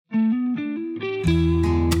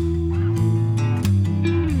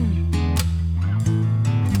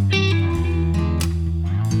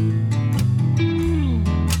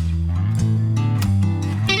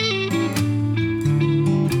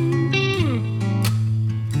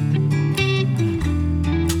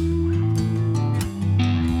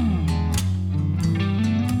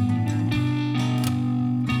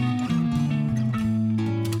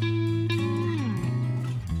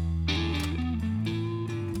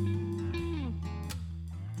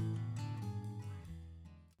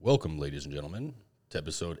Welcome, ladies and gentlemen, to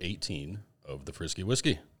episode 18 of the Frisky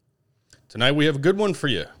Whiskey. Tonight we have a good one for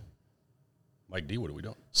you. Mike D, what are we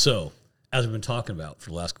doing? So, as we've been talking about for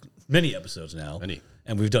the last many episodes now,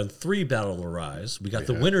 and we've done 3 Battle of the Ryes, we got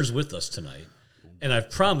the winners with us tonight, and I've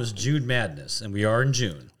promised June Madness, and we are in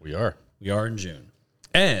June. We are in June.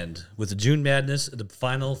 And with the June Madness, the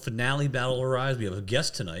final finale Battle of the Ryes, we have a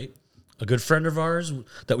guest tonight, a good friend of ours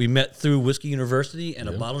that we met through Whiskey University and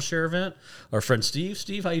a bottle share event, our friend Steve.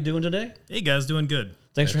 Steve, how you doing today? Hey, guys, doing good.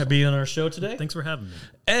 Thanks for being on our show today. Thanks for having me.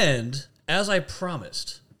 And as I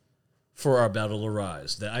promised for our Battle of the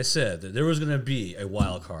Ryes, that I said that there was going to be a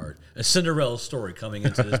wild card, a Cinderella story coming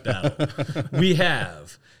into this battle. We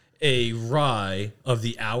have a rye of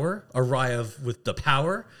the hour, a rye with the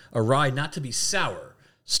power, a rye not to be sour.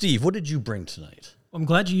 Steve, what did you bring tonight? Well, I'm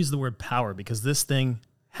glad you used the word power because this thing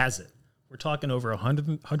has it. We're talking over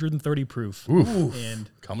 130 proof. Oof. And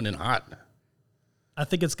coming in hot. I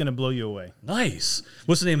think it's going to blow you away. Nice.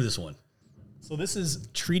 What's the name of this one? So this is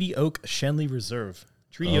Treaty Oak Shenley Reserve.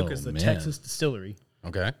 Treaty Oak is the Texas distillery.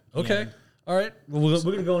 Okay. Okay. All right. Well, we're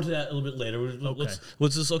going to go into that a little bit later.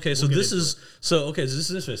 What's this? Okay. So this is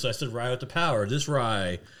this way. So I said rye with the power. This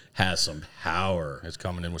rye has some power. It's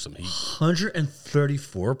coming in with some heat.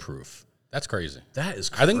 134 proof. That's crazy. That is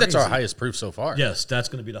crazy. I think that's our highest proof so far. Yes, that's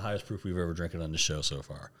going to be the highest proof we've ever drank on the show so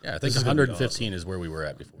far. Yeah, I think 115 is where we were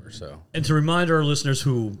at before. So, and to remind our listeners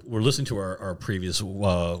who were listening to our previous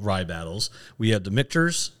rye battles, we had the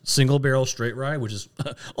Michter's single barrel straight rye, which is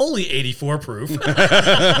only 84 proof.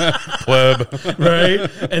 Pleb. Right?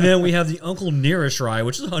 And then we have the Uncle Nearish rye,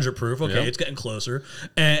 which is 100 proof. Okay, it's getting closer.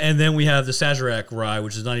 And then we have the Sazerac rye,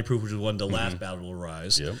 which is 90 proof, which is one of the last battle of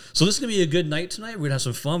ryes. Yep. So this is going to be a good night tonight. We're going to have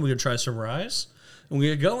some fun. We're going to try some ryes. And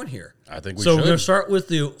we're going here. I think we should. So we're going to start with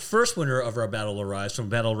the first winner of our Battle of Ryes from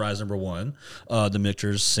Battle of Ryes number 1, the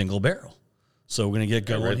Michter's single barrel. So we're going to get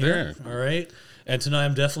going right here. there. All right. And tonight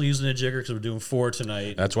I'm definitely using a jigger because we're doing 4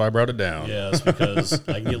 tonight. That's why I brought it down. Yes, because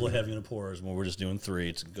I can get a little heavy in the pours when we're just doing 3.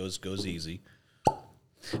 It goes easy.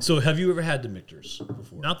 So have you ever had the Michter's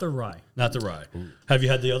before? Not the rye. Not the rye. Ooh. Have you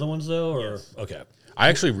had the other ones though? Or yes. Okay. I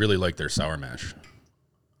actually really like their sour mash.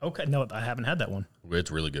 Okay, no, I haven't had that one. It's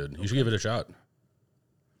really good. You should give it a shot.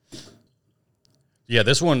 Yeah,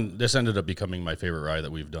 this ended up becoming my favorite rye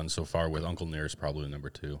that we've done so far, with Uncle Nearest probably number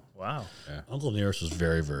 2. Wow. Yeah. Uncle Nearest was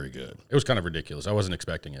very, very good. It was kind of ridiculous. I wasn't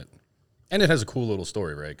expecting it. And it has a cool little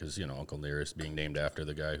story, right? Because, Uncle Nearest being named after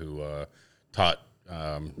the guy who taught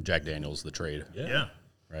Jack Daniels the trade. Yeah.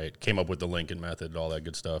 Right? Came up with the Lincoln method, all that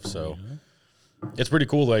good stuff. So it's pretty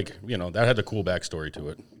cool. Like, that had a cool backstory to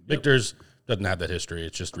it. Yep. Michter's doesn't have that history.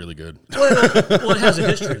 It's just really good. Well, it has a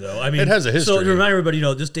history, though. I mean, it has a history. So to remind everybody,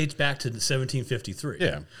 this dates back to 1753.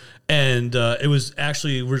 Yeah. And it was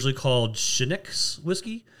actually originally called Chinook's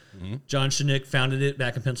whiskey. Mm-hmm. John Chinook founded it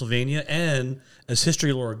back in Pennsylvania. And as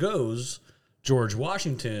history lore goes, George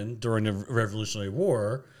Washington, during the Revolutionary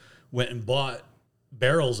War, went and bought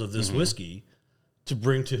barrels of this whiskey to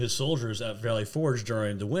bring to his soldiers at Valley Forge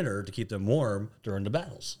during the winter to keep them warm during the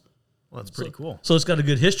battles. Well, that's pretty cool. So it's got a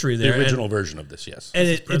good history there. The original version of this, yes. And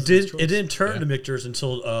it didn't turn to Michter's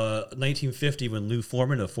until 1950 when Lou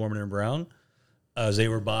Foreman of Foreman and Brown, as they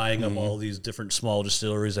were buying up all these different small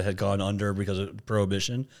distilleries that had gone under because of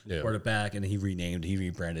Prohibition, brought it back, and he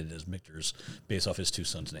rebranded it as Michter's based off his 2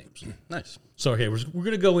 sons' names. Nice. So, okay, we're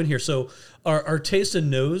going to go in here. So our taste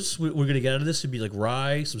and nose we're going to get out of this would be like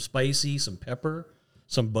rye, some spicy, some pepper,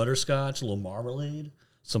 some butterscotch, a little marmalade,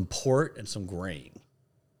 some port, and some grain.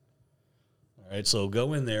 All right, so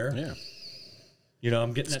go in there. Yeah.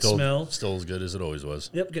 I'm getting that smell. Still as good as it always was.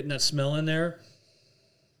 Yep, getting that smell in there.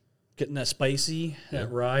 Getting that spicy, that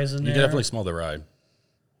rye in there. You can definitely smell the rye.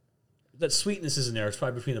 That sweetness is in there. It's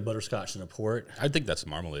probably between a butterscotch and a port. I think that's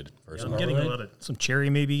marmalade, personally. I'm getting a lot of some cherry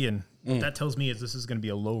maybe, and what that tells me is this is going to be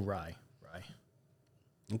a low rye.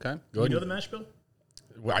 Okay. Do you know the mash bill?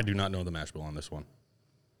 Well, I do not know the mash bill on this one.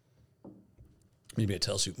 Maybe it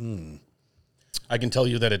tells you. I can tell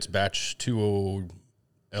you that it's batch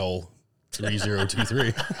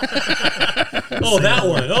 20L3023. Oh, that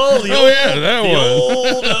one. Oh, that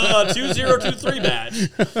one. Old 2023 batch.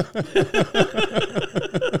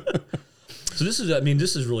 So this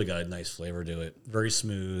is really got a nice flavor to it. Very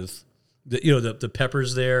smooth. The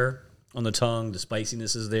pepper's there on the tongue. The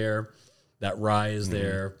spiciness is there. That rye is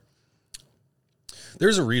there.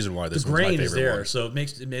 There's a reason why this one's my favorite grain is there, one. so it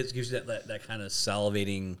gives you that kind of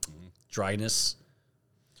salivating dryness.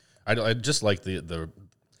 I just like the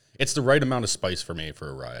it's the right amount of spice for me for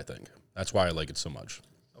a rye, I think. That's why I like it so much.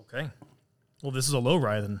 Okay. Well, this is a low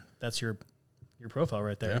rye, then that's your profile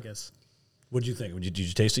right there, I guess. What did you think? Did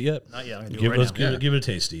you taste it yet? Not yet. I'm gonna do it right now. Give it a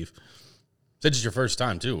taste, Steve. Since it's your first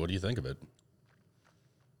time too, what do you think of it?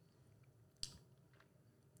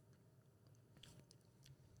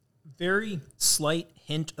 Very slight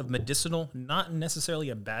hint of medicinal, not necessarily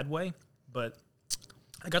a bad way, but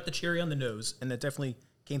I got the cherry on the nose, and that definitely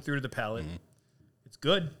came through to the palate. It's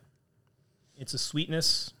good. It's a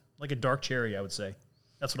sweetness, like a dark cherry, I would say.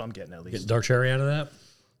 That's what I'm getting at least. Get dark cherry out of that?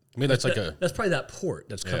 I mean, that's That's probably that port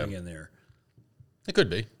that's coming in there. It could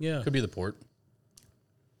be. Yeah. Could be the port.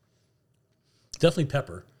 Definitely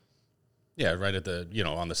pepper. Yeah, right at the,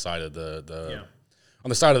 on the side of the Yeah. on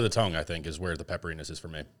the side of the tongue, I think, is where the pepperiness is for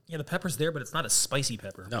me. Yeah, the pepper's there, but it's not a spicy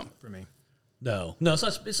pepper. No. For me. No, it's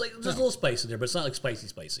not. It's like there's a little spice in there, but it's not like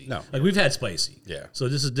spicy. No. like we've had spicy. Yeah. So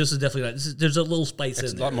this is definitely not. There's a little spice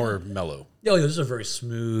It's in a there. lot more mellow. Yeah, this is a very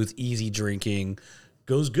smooth, easy drinking.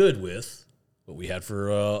 Goes good with what we had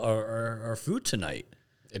for our food tonight.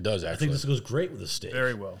 It does, actually. I think this goes great with the steak.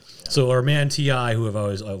 Very well. Yeah. So our man Ti, who I've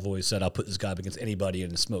always said I'll put this guy up against anybody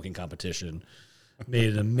in a smoking competition,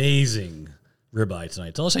 made an amazing ribeye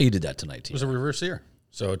tonight. Tell us how you did that tonight, It Ti. was a reverse sear.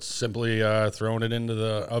 So it's simply throwing it into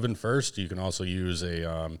the oven first. You can also use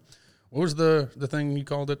a, what was the thing you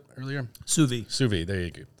called it earlier? Sous vide. Sous vide, there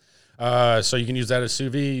you go. So you can use that as sous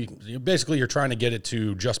vide. Basically, you're trying to get it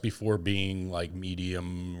to just before being like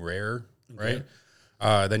medium rare, right?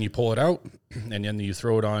 Then you pull it out, and then you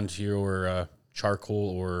throw it onto your charcoal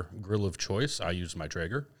or grill of choice. I used my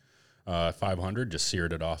Traeger 500, just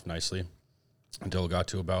seared it off nicely until it got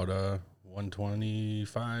to about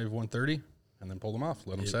 125, 130, and then pulled them off,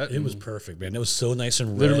 let them set. It was perfect, man. It was so nice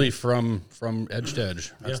and red. Literally from edge to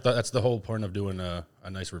edge. That's the whole point of doing a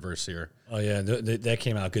nice reverse sear. Oh yeah, that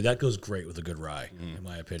came out good. That goes great with a good rye, in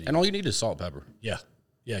my opinion. And all you need is salt, pepper. Yeah.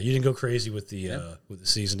 You didn't go crazy with the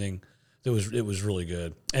seasoning. It was really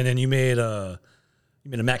good. And then you made a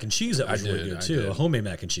mac and cheese that was really good too. A homemade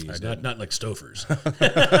mac and cheese, not like Stouffer's.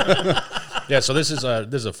 Yeah, so this is a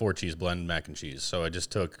 4-cheese blend mac and cheese. So I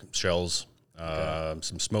just took shells,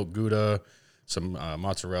 some smoked Gouda, some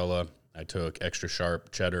mozzarella. I took extra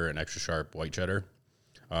sharp cheddar and extra sharp white cheddar,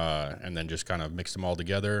 and then just kind of mixed them all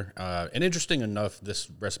together. And interesting enough, this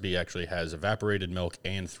recipe actually has evaporated milk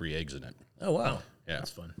and 3 eggs in it. Oh wow, Yeah, That's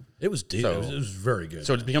fun. it was deep. So- it was very good.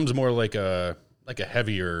 so it becomes more like a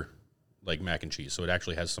heavier like mac and cheese. So it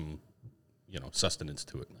actually has some sustenance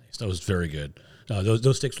to it. That was very good.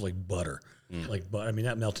 Those sticks were like butter. I mean,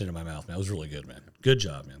 that melted into my mouth, man. It was really good, man. Good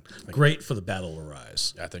job, man. Great for the Battle of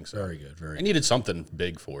Ryes. I think so. Very good. Very I good. needed something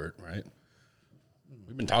big for it, right?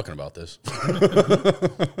 We've been talking about this.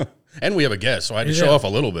 And we have a guest, so I had to show off a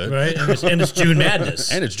little bit. Right? And it's June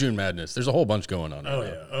Madness. And it's June Madness. There's a whole bunch going on. Oh right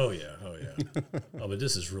yeah. now. Oh yeah. Oh, but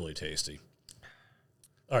this is really tasty.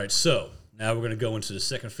 All right, so now we're going to go into the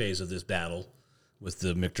second phase of this battle with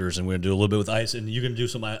the mixers, and we're going to do a little bit with ice, and you're going to do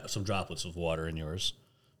some droplets of water in yours.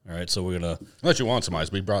 All right, so we're going to... Unless you want some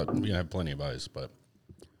ice. We have plenty of ice, but...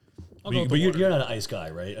 I'll go with But the water. you're not an ice guy,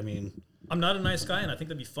 right? I mean... I'm not a nice guy, and I think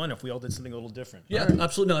that'd be fun if we all did something a little different. Yeah,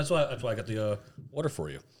 absolutely. No, that's why I got the water for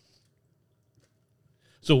you.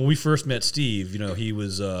 So when we first met Steve, he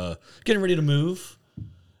was getting ready to move,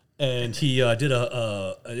 and he did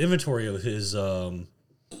an inventory of his collection,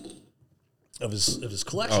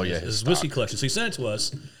 Oh, yeah, his his whiskey stock. collection. So he sent it to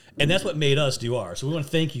us, and that's what made us do ours. So we want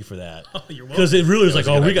to thank you for that. Oh, you're welcome. Because it really was like,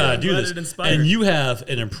 a good we got to idea. do Glad this. it inspired. And you have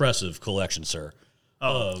an impressive collection, sir.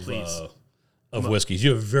 Oh, please. Of whiskeys.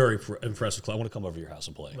 You have a very impressive collection. I want to come over to your house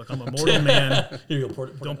and play. Look, I'm a mortal man. Here you go.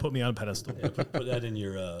 Don't put me on a pedestal. Put that in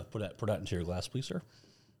your put that into your glass, please, sir.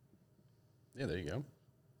 Yeah, there you go.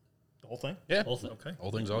 The whole thing? Yeah. Whole thing. Okay.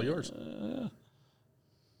 Whole thing's all yours. All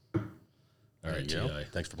There right, you go. T.I.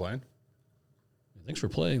 Thanks for playing. Thanks for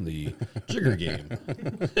playing the jigger game.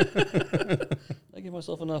 I give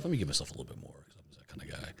myself enough. Let me give myself a little bit more because I'm that kind of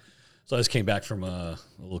guy. So I just came back from a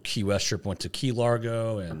little Key West trip. Went to Key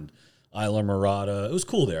Largo and Isla Mirada. It was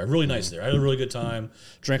cool there. Really nice there. I had a really good time.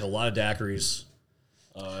 Drank a lot of daiquiris.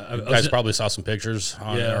 You guys probably saw some pictures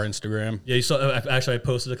on our Instagram. Yeah, you saw. Actually, I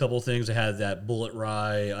posted a couple of things. I had that bullet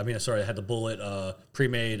rye. I had the bullet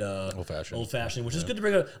pre-made Old fashioned, which is good to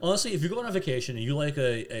bring up. Honestly, if you're going on vacation and you like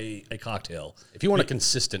a cocktail, If you want a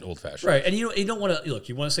consistent old fashioned, right, and you don't want to look,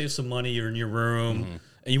 you want to save some money. You're in your room,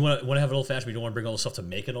 and you want to have an old fashioned, but you don't want to bring all the stuff to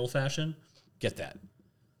make an old fashioned. Get that.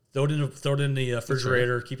 Throw it in the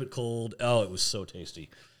refrigerator. Keep it cold. Oh, it was so tasty,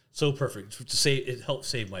 so perfect. It helped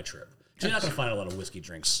save my trip. You're not going to find a lot of whiskey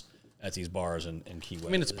drinks at these bars in Key West.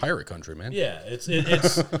 I mean, it's pirate country, man. Yeah,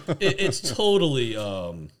 it's totally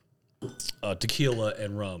tequila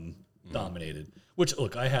and rum dominated. Which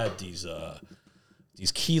look, I had these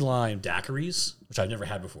key lime daiquiris, which I've never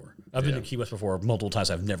had before. I've been to Key West before multiple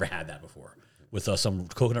times. I've never had that before. with some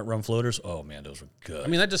coconut rum floaters. Oh man, those were good. I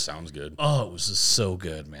mean, that just sounds good. Oh, it was just so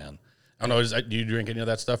good, man. I don't know. Do you drink any of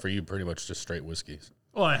that stuff, or are you pretty much just straight whiskeys?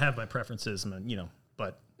 Well, I have my preferences,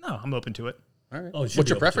 but no, I'm open to it. All right. Oh, you should What's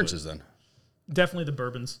be your open to preferences then? Definitely the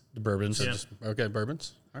bourbons. The bourbons. Yeah. Okay,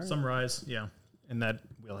 bourbons. All right. Some Ryes, yeah, in that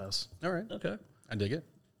wheelhouse. All right. Okay. I dig it.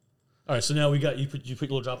 All right. So now we got you put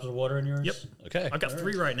little drops of water in yours. Yep. Okay. I've got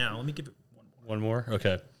 3 right now. Let me give it one more. One more.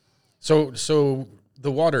 Okay. So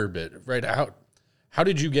the water bit, right? How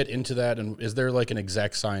did you get into that? And is there like an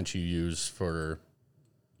exact science you use for,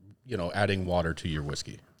 adding water to your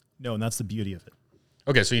whiskey? No, and that's the beauty of it.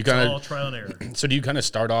 Okay, so you All kind of trial and error. so do you kind of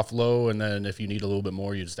start off low, and then if you need a little bit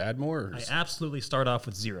more, you just add more? Or I absolutely start off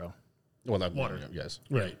with 0. water. Yes,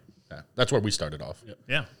 Right. yeah, that's where we started off.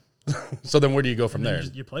 Yeah. So then where do you go from there?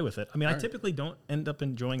 You play with it. I mean, I typically don't end up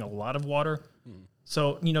enjoying a lot of water.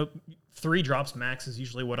 So, 3 drops max is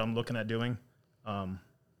usually what I'm looking at doing.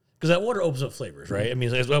 Because that water opens up flavors, right? I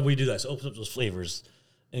mean, as well we do that, so it opens up those flavors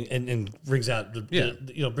and brings out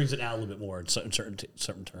brings it out a little bit more in certain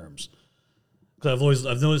terms. Because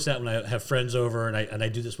I've noticed that when I have friends over and I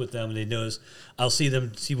do this with them, and they notice I'll see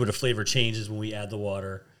where the flavor changes when we add the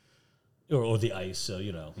water or the ice. So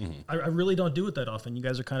I really don't do it that often. You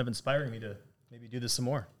guys are kind of inspiring me to maybe do this some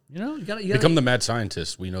more. you got to Become the mad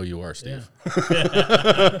scientist we know you are, Steve. Yeah.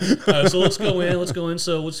 All right, so let's go in.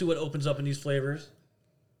 So let's see what opens up in these flavors.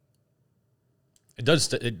 It does.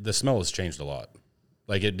 The smell has changed a lot.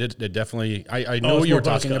 Like it did. It definitely. I know it's what you're more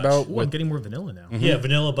talking butterscotch. about. Ooh, I'm getting more vanilla now. Yeah,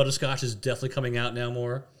 vanilla butterscotch is definitely coming out now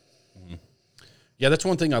more. Yeah, that's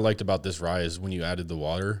one thing I liked about this rye is when you added the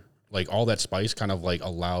water, like all that spice kind of like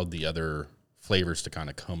allowed the other flavors to kind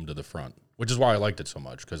of come to the front, which is why I liked it so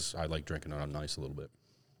much because I like drinking it on ice a little bit.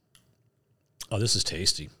 Oh, this is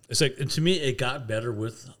tasty. It's like, and to me, it got better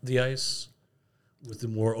with the ice, with the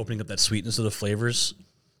more opening up that sweetness of the flavors,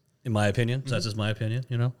 in my opinion. So that's just my opinion,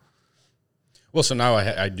 Well, so now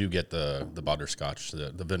I do get the butterscotch,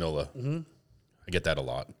 the vanilla. I get that a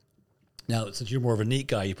lot. Now, since you're more of a neat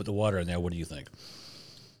guy, you put the water in there. What do you think?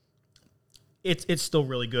 It's still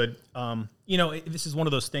really good. This is one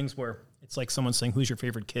of those things where it's like someone saying, "Who's your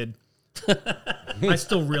favorite kid?" I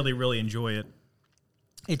still really, really enjoy it.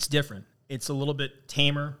 It's different. It's a little bit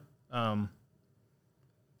tamer, and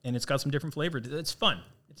it's got some different flavor. It's fun.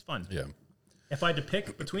 It's fun. Yeah. If I had to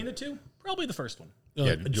pick between the two, probably the first one.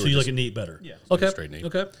 Yeah, So you like it neat better? Yeah. Okay. Straight neat.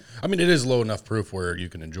 Okay. I mean, it is low enough proof where you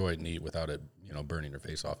can enjoy it neat without it, burning your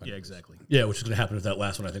face off. Yeah, exactly. Yeah, which is going to happen with that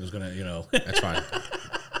last one. I think was going to, That's fine.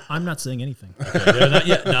 I'm not saying anything. Yeah, not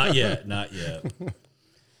yet. Not yet. Not yet.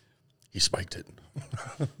 He spiked it.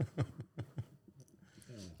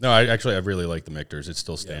 No, I really like the Michter's. It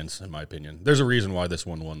still stands, in my opinion. There's a reason why this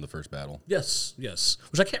one won the first battle. Yes.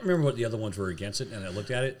 Which I can't remember what the other ones were against it, and I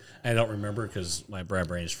looked at it, and I don't remember because my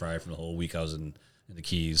brain is fried from the whole week I was in the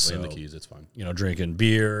Keys. In So, the Keys, it's fine. drinking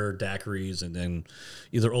beer, daiquiris, and then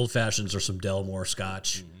either old fashions or some Delmore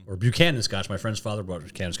Scotch or Buchanan Scotch. My friend's father brought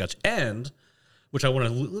Buchanan Scotch, and which I want a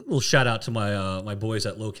little shout out to my boys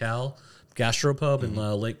at Locale Gastropub in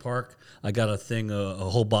Lake Park. I got a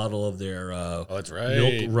whole bottle of their that's right.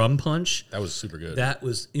 milk rum punch. That was super good. That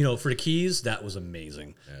was, for the Keys, that was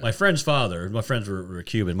amazing. Yeah. My friends were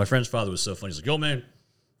Cuban. My friend's father was so funny. He's like, "Yo, man,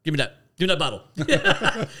 give me that bottle."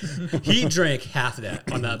 He drank half of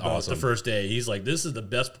that on that boat the first day. He's like, "This is the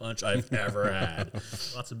best punch I've ever had." Well,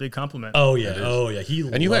 that's a big compliment. Oh yeah.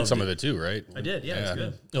 And you had some of it too, right? I did. Yeah, it's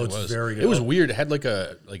good. Oh, it's very good. It was weird. It had like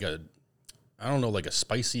a I don't know, like a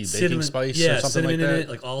spicy baking spice or something cinnamon like that. in it,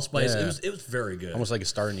 like allspice. Yeah. It was very good. Almost like a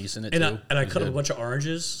star anise in it And too. I cut up a bunch of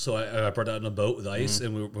oranges, so I brought that in a boat with ice,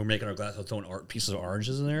 and we were making our glass. I was throwing pieces of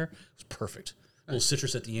oranges in there. It was perfect. A little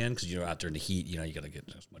citrus at the end because out there in the heat, you got to get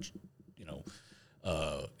as much,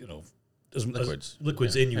 as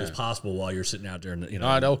liquids in you as possible while you're sitting out there. And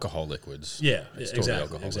Not alcohol liquids. yeah, It's totally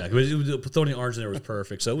exactly. alcohol Throwing the orange in there was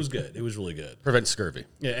perfect, so it was good. It was really good. Prevent scurvy.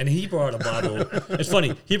 Yeah, and he brought a bottle. It's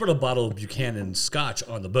funny. He brought a bottle of Buchanan Scotch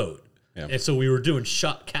on the boat, and so we were doing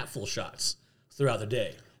capful shots throughout the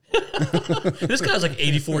day. This guy's like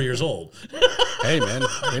 84 years old. Hey man,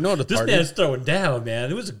 they know how to This party. man's throwing down, man.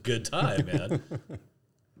 It was a good time, man.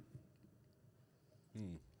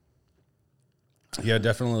 Yeah,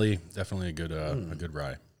 definitely a good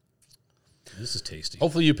rye. This is tasty.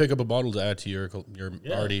 Hopefully, you pick up a bottle to add to your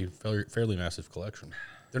already fairly massive collection.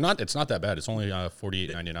 It's not that bad. It's only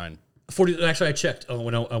 $48.99. 40. Actually, I checked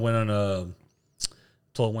when I went on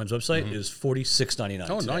Total Wine's website. It was $46.99.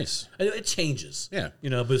 Oh, nice. It changes. Yeah.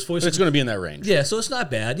 but it's But it's going to be in that range. Yeah, so it's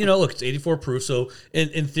not bad. Look, it's 84 proof. So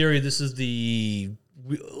in theory, this is the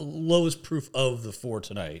lowest proof of the 4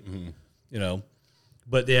 tonight.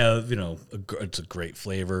 But they have, it's a great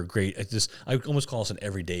flavor. Great. I almost call this an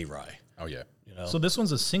everyday rye. Oh yeah. So this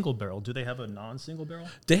one's a single barrel. Do they have a non-single barrel?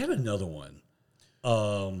 They have another one.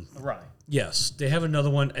 A rye. Yes, they have another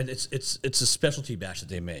one, and it's a specialty batch that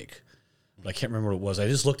they make. But I can't remember what it was. I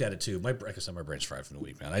just looked at it too. My brain's fried from the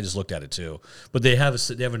week, man. I just looked at it too. But they have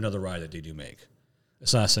another rye that they do make.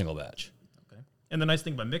 It's not a single batch. Okay. And the nice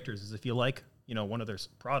thing about Michter's is if you like, one of their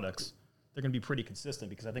products, they're going to be pretty consistent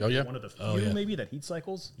because I think they're one of the few maybe that heat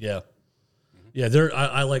cycles. Yeah. Yeah,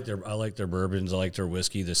 I like their bourbons. I like their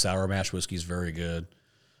whiskey. The sour mash whiskey is very good.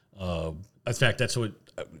 In fact, that's what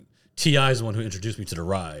T.I. is the one who introduced me to the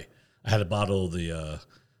rye. I had a bottle of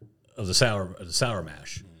the sour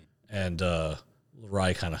mash, and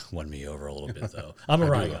rye kind of won me over a little bit though. I'm a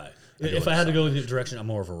rye guy. If I had to go in the direction, I'm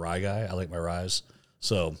more of a rye guy. I like my ryes.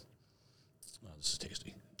 So this is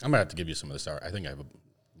tasty. I'm gonna have to give you some of the sour. I think I have a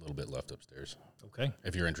little bit left upstairs. Okay.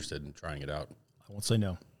 If you're interested in trying it out. I won't say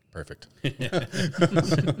no. Perfect.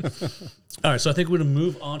 All right, so I think we're going to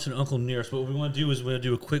move on to Uncle Nearest. What we want to do is we're going to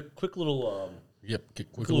do a quick little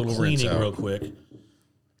quick little cleaning real quick.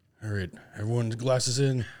 All right, everyone's glasses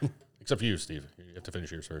in, except for you, Steve. You have to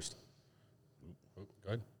finish yours first. Go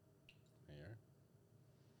ahead. There you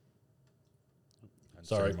are.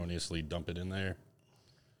 Sorry. Ceremoniously dump it in there.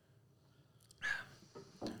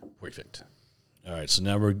 Perfect. All right, so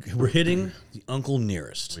now we're hitting the Uncle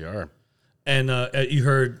Nearest. We are. And you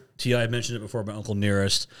heard T.I. mentioned it before about Uncle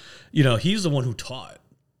Nearest. He's the one who taught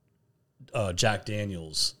Jack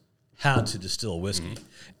Daniels how to distill whiskey. Mm-hmm.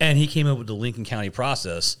 And he came up with the Lincoln County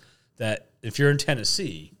process that if you're in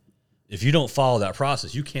Tennessee, if you don't follow that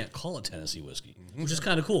process, you can't call it Tennessee whiskey, which is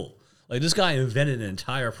kind of cool. Like, this guy invented an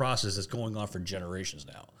entire process that's going on for generations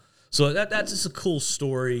now. So that's just a cool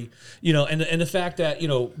story, and the fact that,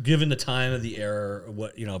 given the time of the era,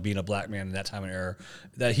 being a black man in that time of era,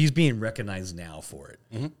 that he's being recognized now for it,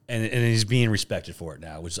 and he's being respected for it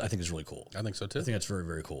now, which I think is really cool. I think so too. I think that's very,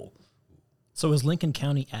 very cool. So is Lincoln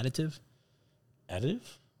County additive? Additive?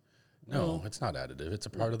 No, it's not additive. It's a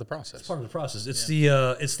part of the process. It's part of the process. It's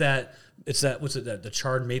it's that the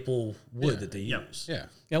charred maple wood that they use. Yeah.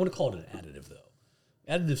 I wouldn't call it an additive though.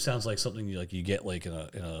 Additive sounds like something you get like in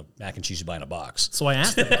a mac and cheese you buy in a box. So I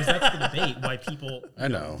asked that because that's the debate why people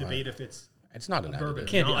debate if it's not an bourbon.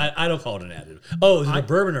 additive. I don't call it an additive. Oh, is it a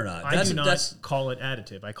bourbon or not? I do not call it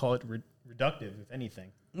additive. I call it reductive, if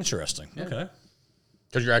anything. Interesting. Yeah. Okay.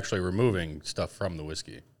 Because you're actually removing stuff from the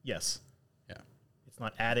whiskey. Yes. Yeah. It's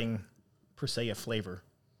not adding per se a flavor,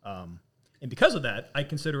 and because of that, I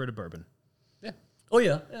consider it a bourbon. Yeah. Oh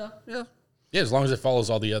yeah. Yeah, as long as it follows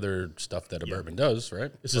all the other stuff that a bourbon does,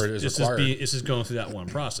 right? It's just going through that one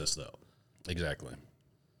process, though. Exactly.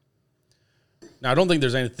 Now, I don't think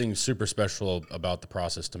there's anything super special about the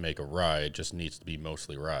process to make a rye. It just needs to be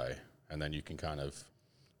mostly rye, and then you can kind of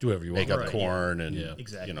do whatever you want. Make up corn and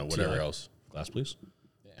exactly. Whatever else. Glass, please.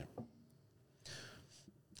 Yeah.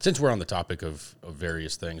 Since we're on the topic of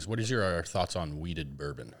various things, what is your thoughts on weeded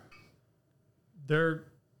bourbon?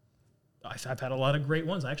 I've had a lot of great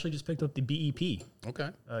ones. I actually just picked up the BEP.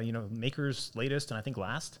 Okay. Maker's latest and I think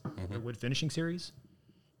last their wood finishing series.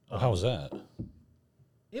 How was that?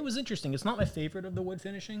 It was interesting. It's not my favorite of the wood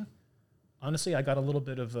finishing. Honestly, I got a little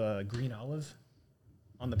bit of green olive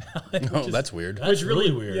on the palate. Oh, that's weird. That's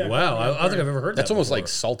really weird. Yeah, wow. I don't think I've ever heard that. That's almost like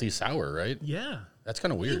salty sour, right? Yeah. That's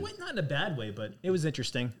kind of weird. It went not in a bad way, but it was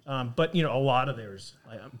interesting. But, a lot of theirs,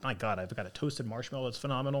 my God, I've got a toasted marshmallow that's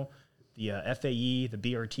phenomenal. The FAE, the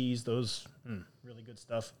BRTs, those really good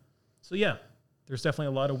stuff. So yeah, there's definitely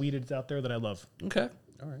a lot of weededs out there that I love. Okay,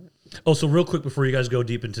 all right. Oh, so real quick before you guys go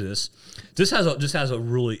deep into this has a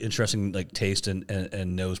really interesting taste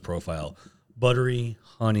and nose profile: buttery,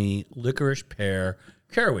 honey, licorice, pear,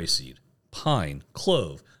 caraway seed, pine,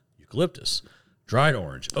 clove, eucalyptus, dried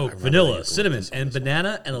orange, oak, vanilla, cinnamon, and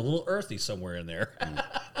banana, and a little earthy somewhere in there.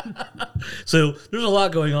 So there's a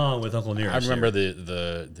lot going on with Uncle Nearest. I remember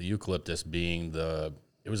the eucalyptus being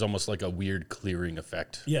it was almost like a weird clearing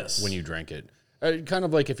effect. Yes. When you drank it. Kind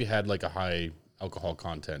of like if you had like a high alcohol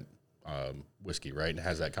content whiskey, right? It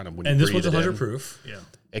has that kind of, when and you this one's breathe 100 proof. Yeah.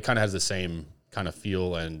 It kind of has the same kind of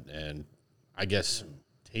feel and I guess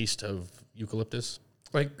taste of eucalyptus.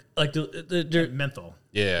 Like the menthol.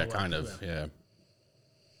 Yeah, kind of. Yeah.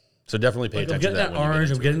 So definitely pay attention I'm getting to that. That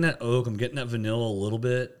orange, I'm getting that oak, I'm getting that vanilla a little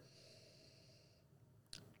bit.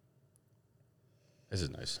 This is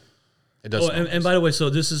nice. It does. And by the way, so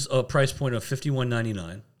this is a price point of $51.99,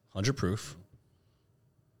 100 proof.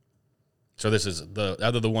 So this is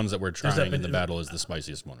out of the ones that we're trying in the battle is the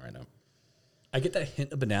spiciest one right now. I get that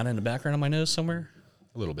hint of banana in the background of my nose somewhere.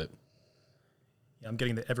 A little bit. Yeah, I'm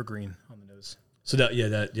getting the evergreen on the nose. So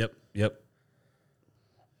yep.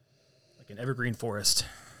 like an evergreen forest.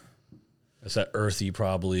 That's that earthy,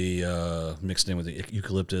 probably mixed in with the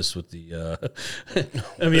eucalyptus, with the.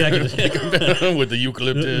 I mean, I can with the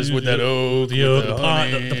eucalyptus, with that oak, the with the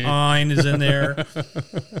pine, honey. the pine is in there.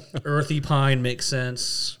 Earthy pine makes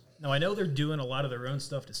sense. Now I know they're doing a lot of their own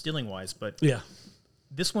stuff distilling wise, but Yeah.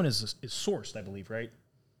 this one is sourced, I believe, right?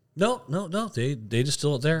 No. They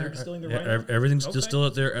distill it there. They're distilling the Yeah, rye now? everything's Okay.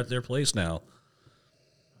 distilled at their place now.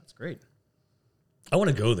 That's great. I want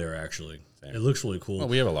to go there actually. Same. It looks really cool. Well,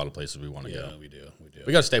 we have a lot of places we want to yeah, go. we do.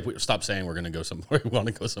 We got to stop saying we're going to go somewhere. We want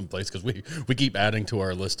to go someplace because we keep adding to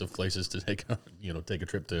our list of places to take take a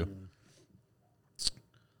trip to.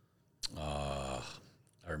 I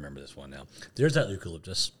remember this one now. There's that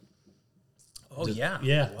eucalyptus. Oh yeah.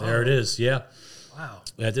 Yeah, Wow. there it is. Yeah. Wow.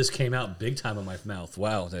 Yeah, this came out big time in my mouth.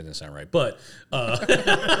 Wow, that didn't sound right. But That's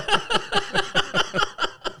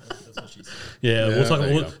what she said. yeah, we'll talk.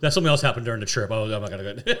 there you go. That's something else happened during the trip. I'm not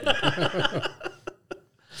gonna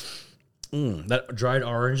go. That dried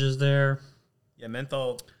orange is there. Yeah,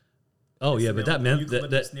 menthol. Oh yeah, but that meant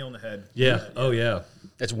that. nail in the head. Yeah. Oh yeah.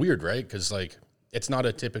 It's weird, right? Because it's not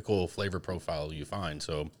a typical flavor profile you find.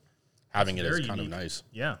 So having it is very kind unique. of nice.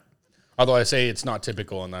 Yeah. Although I say it's not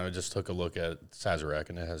typical, and then I just took a look at Sazerac,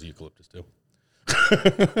 and it has eucalyptus too.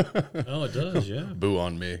 Oh, it does. Yeah. Boo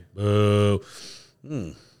on me. Boo.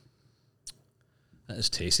 That is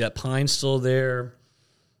tasty. That pine's still there.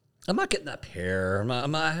 I'm not getting that pear. I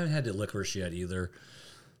haven't had the licorice yet either.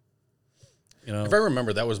 You know. If I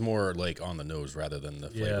remember, that was more like on the nose rather than the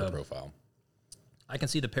flavor Yeah. profile. I can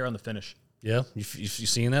see the pear on the finish. Yeah. You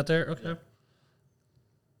seeing that there? Okay.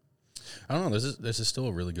 I don't know. This is still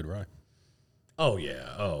a really good rye. Oh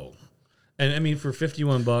yeah. Oh. And I mean, for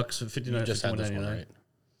 $51, $59, You just had this one, $51.99. right?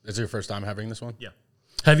 Is it your first time having this one? Yeah.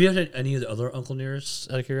 Have you had any of the other Uncle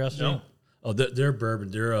Nearest out of curiosity? No. Oh, they're bourbon.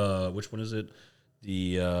 They're which one is it?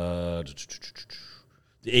 The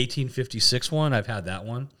 1856 one. I've had that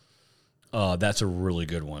one. That's a really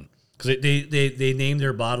good one because they name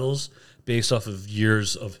their bottles based off of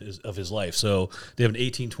years of his life. So they have an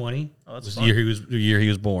 1820. Oh, that's was fun. the year he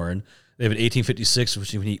was born. They have an 1856,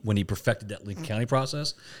 which is when he perfected that Lincoln County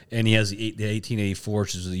process, and he has the 1884,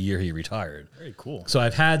 which is the year he retired. Very cool. So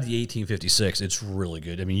I've had the 1856. It's really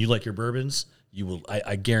good. I mean, you like your bourbons, you will.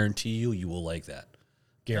 I guarantee you will like that.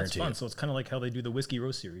 That's Guarantee. fun. it. So it's kind of like how they do the whiskey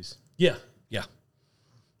roast series. Yeah, yeah.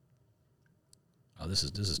 Oh, this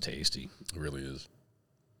is tasty. It really is.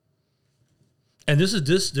 And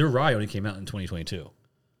their rye only came out in 2022,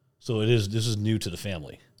 so this is new to the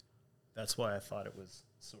family. That's why I thought it was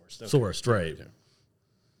sourced. Okay. Sourced, right?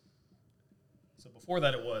 So before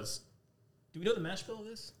that, it was. Do we know the mash bill of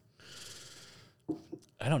this?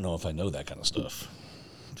 I don't know if I know that kind of stuff.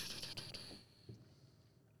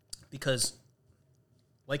 Because,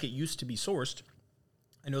 like it used to be sourced,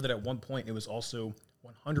 I know that at one point it was also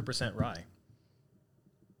 100% rye.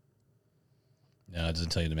 No, it doesn't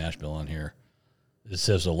tell you the mash bill on here. It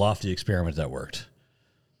says a lofty experiment that worked.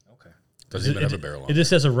 Okay. Doesn't even have a barrel on It it. just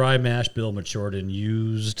says a rye mash bill matured in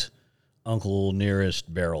used Uncle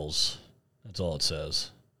Nearest barrels. That's all it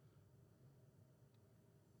says.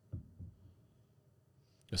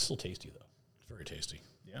 It's still tasty though. It's very tasty.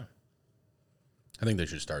 Yeah. I think they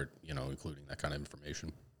should start, including that kind of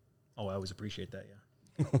information. Oh, I always appreciate that.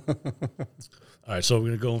 Yeah. All right, so we're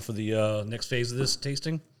gonna go in for the next phase of this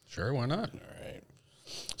tasting. Sure, why not? All right.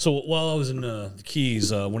 So while I was in the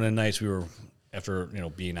Keys, one of the nights we were after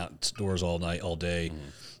being outdoors all night, all day,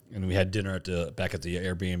 and we had dinner back at the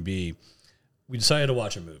Airbnb. We decided to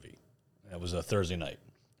watch a movie. That was a Thursday night.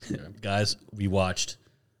 Okay. Guys, we watched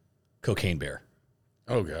Cocaine Bear.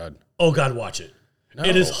 Oh, God. Oh God, watch it. No.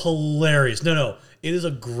 It is hilarious. No, it is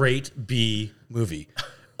a great B movie.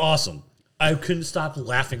 Awesome. I couldn't stop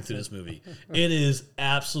laughing through this movie. It is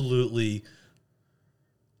absolutely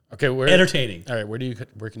Okay, entertaining. All right,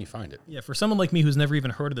 where can you find it? Yeah. For someone like me who's never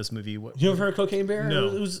even heard of this movie, what, You ever heard of Cocaine Bear? No.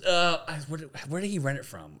 It was where did he rent it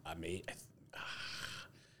from?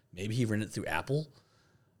 Maybe he rented it through Apple.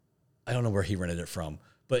 I don't know where he rented it from,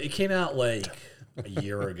 but it came out like a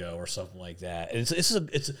year ago or something like that. And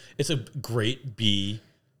it's a great B,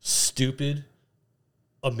 stupid,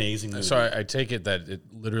 amazing movie. So I take it that it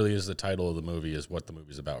literally is the title of the movie is what the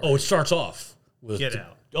movie's about. Oh, Right? it starts off with Get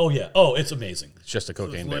Out. Oh yeah. Oh, it's amazing. It's just a So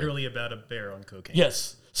cocaine it's bear. literally about a bear on cocaine.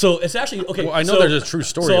 Yes. So it's actually okay. Well, I know so- there's a true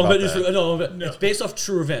story so, about but that. No, it's based off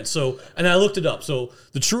true events. So, and I looked it up. So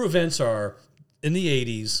the true events are in the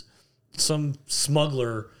 80s, some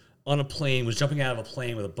smuggler on a plane was jumping out of a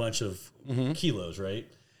plane with a bunch of kilos. Right,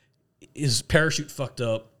 his parachute fucked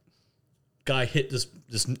up. Guy hit this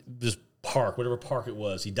park, whatever park it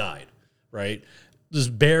was. He died. Right. this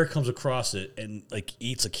bear comes across it and like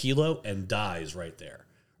eats a kilo and dies right there,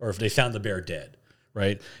 or if they found the bear dead,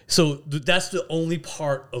 right? So that's the only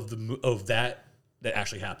part of that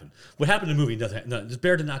actually happened. What happened in the movie? Nothing. No, this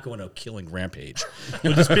bear did not go on a killing rampage.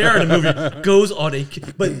 But this bear in the movie goes on a.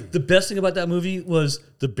 But the best thing about that movie was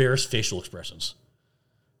the bear's facial expressions.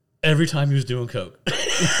 Every time he was doing coke.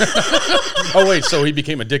 Oh wait, so he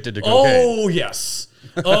became addicted to cocaine. Oh yes.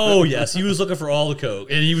 Oh yes, he was looking for all the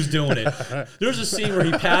coke, and he was doing it. There's a scene where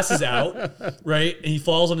he passes out, right, and he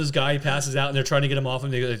falls on this guy. He passes out, and they're trying to get him off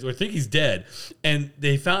him. They think he's dead, and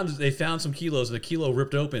they found some kilos, and the kilo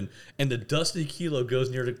ripped open, and the dusty kilo goes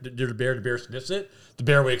near the bear. The bear sniffs it. The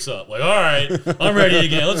bear wakes up, like, all right, I'm ready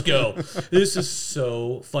again. Let's go. This is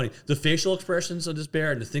so funny. The facial expressions of this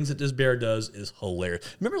bear and the things that this bear does is hilarious.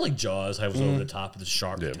 Remember, like Jaws, how it was over the top of the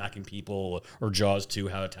shark attacking people, or Jaws 2,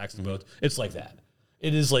 how it attacks the boat. It's like that.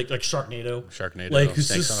 It is like Sharknado. Like it's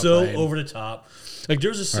just so over the top. Like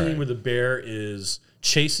there's a scene where the bear is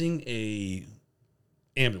chasing a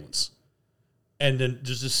ambulance, and then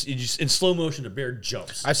there's just in slow motion the bear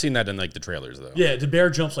jumps. I've seen that in like the trailers though. Yeah, the bear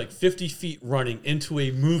jumps like 50 feet running into a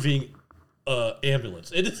moving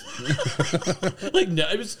ambulance. It is like no,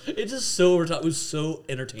 it's just so over the top. It was so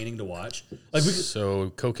entertaining to watch. Like so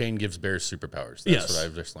cocaine gives bears superpowers. That's what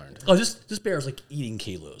I've just learned. Oh, this bear is like eating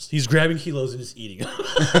kilos. He's grabbing kilos and just eating them.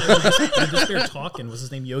 Did this bear talking? Was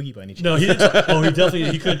his name Yogi by any chance? No, he didn't. Oh,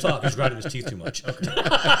 he couldn't talk. He was grinding his teeth too much.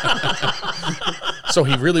 So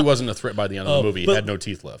he really wasn't a threat by the end of the movie. He had no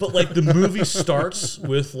teeth left. But like the movie starts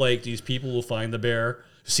with like these people will find the bear,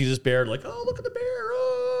 see this bear, like, oh, look at the bear,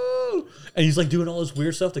 oh, and he's like doing all this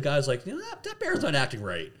weird stuff. The guy's like, you know, that bear's not acting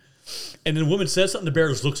right. And then the woman says something, the bear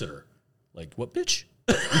just looks at her. Like, what, bitch?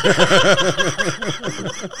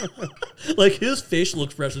 Like his facial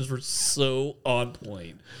expressions were so on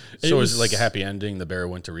point. So is it like a happy ending? The bear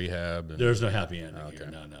went to rehab. There's no happy ending. Okay. Here.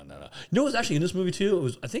 No. You know, it was actually in this movie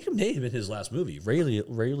too. I think it may have been his last movie. Ray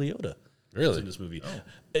Liotta. Really? Was in this movie. Oh.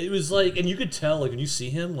 It was like, and you could tell, like when you see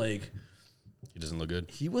him, like he doesn't look good.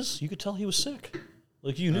 You could tell he was sick.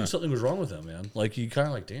 Like you knew something was wrong with him, man. Like you kind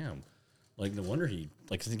of like, damn. Like no wonder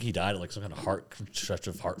I think he died of like some kind of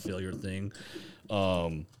congestive heart failure thing.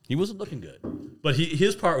 He wasn't looking good, but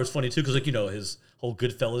his part was funny too because like you know his whole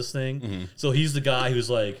Goodfellas thing. Mm-hmm. So he's the guy who's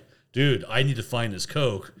like, dude, I need to find this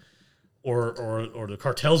coke, or the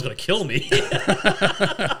cartel's gonna kill me.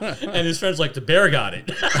 And his friend's like, the bear got it.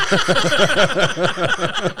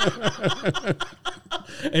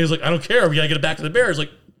 And he's like, I don't care. We gotta get it back to the bear. He's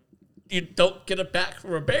like, you don't get it back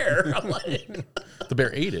from a bear. I'm like, the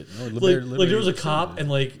bear ate it. No, like there was a cop and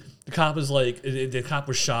like. The cop is like, the cop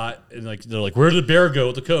was shot, and like they're like, where did the bear go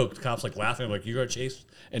with the coke? The cop's like laughing, like, you're gonna chase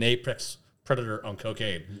an apex predator on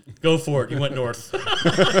cocaine? Go for it. He went north.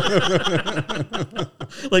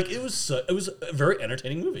 Like it was a very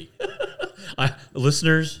entertaining movie.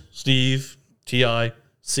 Listeners, Steve, Ti,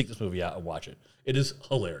 seek this movie out and watch it. It is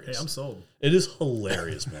hilarious. Hey, I'm sold. It is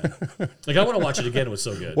hilarious, man. Like I want to watch it again. It was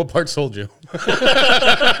so good. What part sold you? The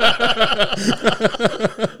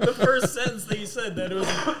first sentence that you said that it was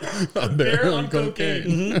a bear on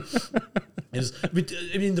cocaine.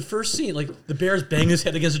 Mm-hmm. I mean, the first scene, like the bear's banging his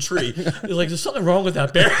head against a tree. It's like there's something wrong with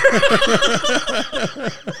that bear.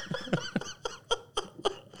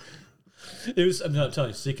 I'm not telling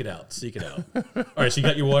you, seek it out. All right, so you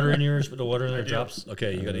got your water in yours, put the water in there, drops.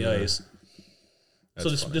 Okay, you got the ice. So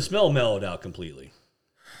the smell mellowed out completely.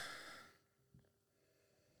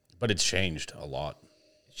 But it's changed a lot.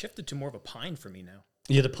 It shifted to more of a pine for me now.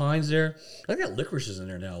 Yeah, the pine's there. I got licorice in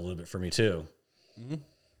there now a little bit for me too. Mm-hmm.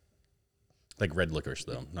 Like red licorice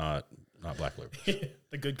though, not black licorice.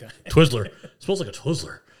 The good kind. Twizzler. It smells like a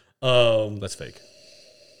Twizzler. That's fake.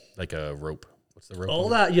 Like a rope. What's the rope? All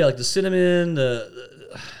that, yeah, like the cinnamon.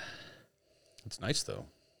 It's nice though.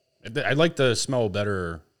 I like the smell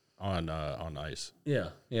better on ice. Yeah.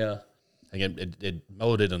 Again, it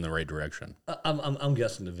mellowed it in the right direction. I'm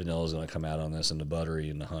guessing the vanilla is going to come out on this, and the buttery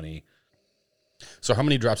and the honey. So how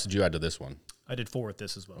many drops did you add to this one? I did 4 with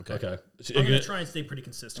this as well. Okay. So I'm going to try and stay pretty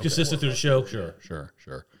consistent. Consistent through the show? Sure.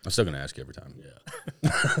 I'm still going to ask you every time. Yeah.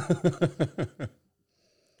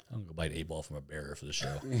 I'm going to go bite 8-ball from a bear for the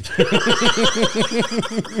show.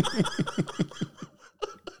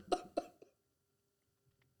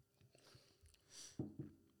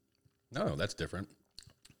 No, that's different.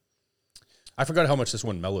 I forgot how much this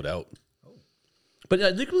one mellowed out. But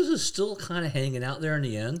Nicholas is still kind of hanging out there in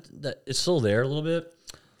the end. That it's still there a little bit.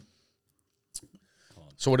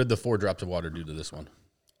 So what did the 4 drops of water do to this one?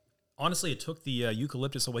 Honestly, it took the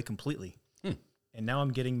eucalyptus away completely. And now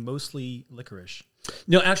I'm getting mostly licorice.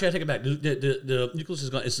 No, actually, I take it back. The eucalyptus is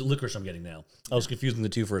gone. It's the licorice I'm getting now. I was confusing the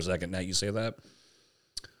two for a second. Now you say that.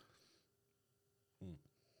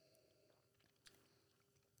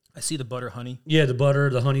 I see the butter honey. Yeah, the butter,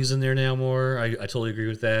 the honey's in there now more. I totally agree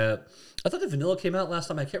with that. I thought the vanilla came out last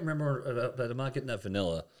time. I can't remember, but I'm not getting that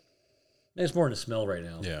vanilla. Maybe it's more in the smell right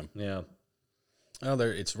now. Yeah. Yeah. Oh,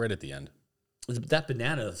 there, it's right at the end. That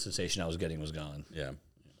banana sensation I was getting was gone. Yeah.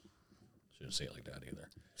 Shouldn't say it like that either.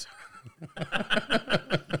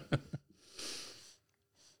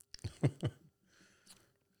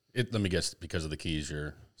 Let me guess, because of the keys,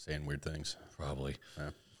 you're saying weird things. Probably.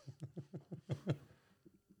 Yeah.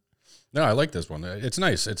 No, I like this one. It's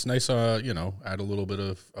nice. It's nice, add a little bit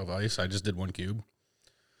of ice. I just did 1 cube.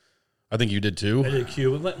 I think you did too. I did a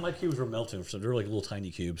cube. My cubes were melting, so they're like little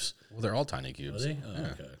tiny cubes. Well, they're all tiny cubes. Are they? Oh, Yeah.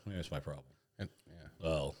 okay. Maybe that's my problem. Yeah.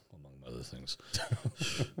 Well, among other things.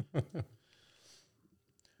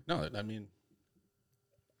 No, I mean,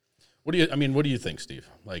 what do you think, Steve?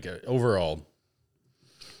 Like overall,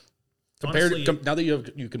 Honestly, now that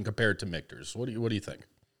you can compare it to Michter's, what do you think?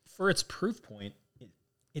 For its proof point,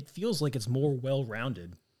 it feels like it's more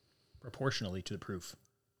well-rounded proportionally to the proof.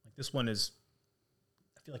 Like this one is,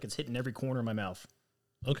 I feel like it's hitting every corner of my mouth.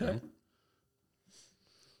 Okay.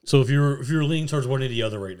 So if you're leaning towards one or the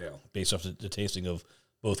other right now, based off the tasting of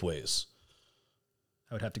both ways,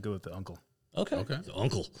 I would have to go with the uncle. Okay. The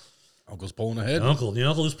uncle. Uncle's pulling ahead. The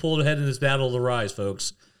uncle is pulled ahead in this battle of the Ryes,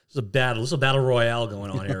 folks. This is a battle. This is a battle royale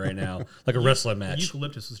going on here right now, like a wrestling The match.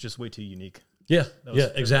 eucalyptus was just way too unique. Yeah,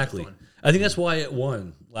 was exactly. fun. I think that's why it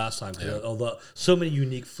won last time. Although so many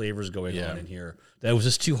unique flavors going on in here, that was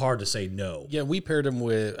just too hard to say no. Yeah, we paired him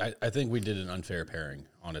with. I think we did an unfair pairing,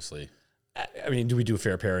 honestly. I mean, do we do a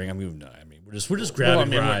fair pairing? I mean, no. I mean, we're just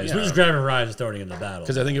grabbing Ryes. yeah. We're just grabbing Ryes and throwing it in the battle.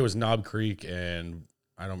 Because I think it was Knob Creek and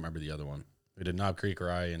I don't remember the other one. We did Knob Creek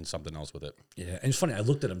Rye and something else with it. Yeah, and it's funny. I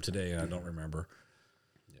looked at them today and I don't remember.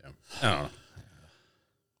 Yeah, I don't know.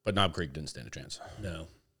 But Knob Creek didn't stand a chance. No.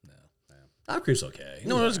 Knob Creek's okay.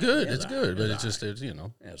 No, it's good. Yeah, It's good, but it's just it was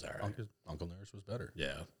all right. Uncle Nurse was better.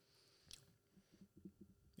 Yeah.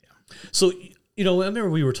 So, I remember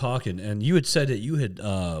we were talking, and you had said that you had,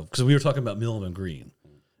 because we were talking about Milliman Green.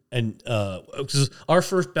 And because our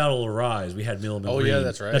first Battle of Ryes, we had Milliman Green. Oh, yeah,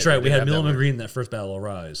 that's right. That's right. We We did had have that Milliman one. Green in that first Battle of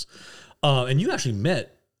Ryes. And you actually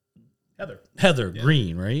met Heather.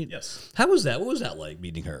 Green, right? Yes. How was that? What was that like,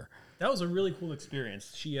 meeting her? That was a really cool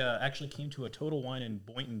experience. She actually came to a Total Wine in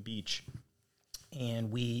Boynton Beach,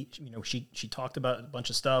 and she talked about a bunch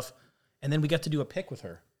of stuff, and then we got to do a pick with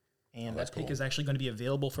her, and that pick is actually going to be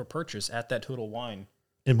available for purchase at that Total Wine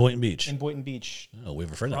In Boynton Beach? in Boynton Beach. Oh, we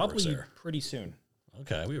have a friend that works Probably there. pretty soon.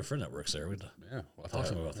 Okay, we have a friend that works there. Yeah, we'll have Talk to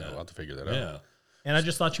to him about that. We'll have to figure that out. Yeah. And I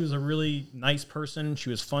just thought she was a really nice person. She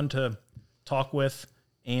was fun to talk with,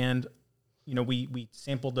 and we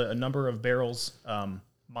sampled a number of barrels.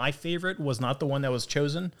 My favorite was not the one that was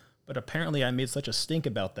chosen, but apparently I made such a stink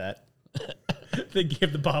about that. They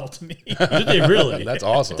gave the bottle to me. Did they really? That's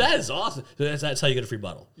awesome. That is awesome. That's how you get a free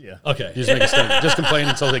bottle. Yeah. Okay. You just make a stink. Just complain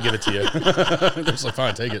until they give it to you. Just like,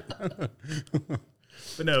 fine, take it.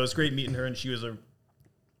 But no, it was great meeting her, and she was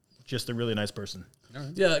just a really nice person.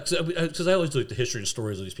 Yeah, because I always look at the history and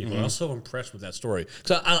stories of these people. And I was so impressed with that story.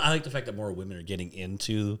 Because I like the fact that more women are getting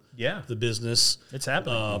into the business. It's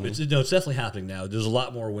happening. It's definitely happening now. There's a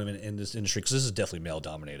lot more women in this industry because this is definitely male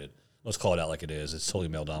dominated. Let's call it out like it is. It's totally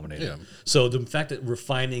male dominated. Yeah. So the fact that we're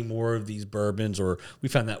finding more of these bourbons, or we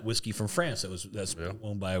found that whiskey from France that's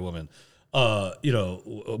owned by a woman,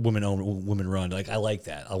 women owned, women run. Like I like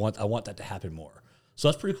that. I want that to happen more. So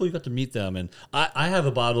that's pretty cool. You got to meet them, and I have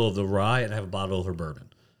a bottle of the rye and I have a bottle of her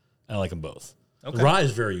bourbon. I like them both. Okay. The rye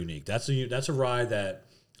is very unique. That's a rye that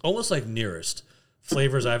almost like nearest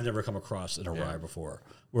flavors I've never come across in a rye before.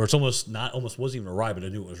 Where it's almost wasn't even a rye, but I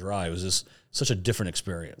knew it was rye. It was just such a different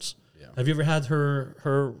experience. Yeah. Have you ever had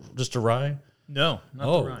her just a rye? No,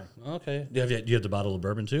 not the rye. Okay. Do you have the bottle of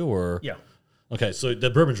bourbon too, or yeah? Okay, so the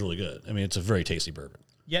bourbon's really good. I mean, it's a very tasty bourbon.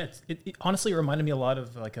 Yeah, it honestly reminded me a lot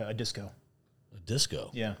of like a disco. A disco.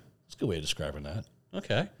 Yeah, that's a good way of describing that.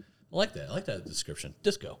 Okay, I like that. I like that description.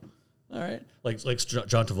 Disco. All right, like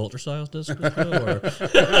John Travolta style disco.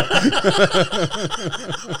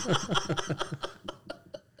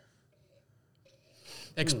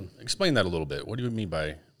 Explain that a little bit. What do you mean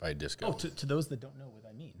by disco? Oh, to those that don't know what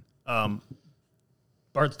I mean,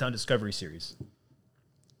 Bardstown Discovery Series,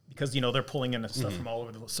 because they're pulling in stuff from all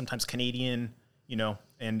over, sometimes Canadian,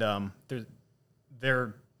 and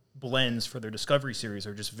their blends for their Discovery Series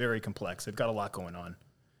are just very complex. They've got a lot going on,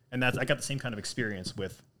 and I got the same kind of experience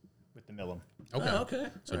with the Millum. Okay. Okay.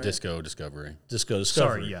 So all Disco right. Discovery. Disco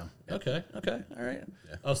Discovery. Sorry, yeah. Okay. All right.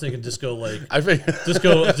 Yeah. I was thinking disco like I think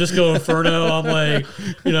disco Inferno. I'm like,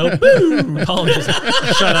 boo! Paul just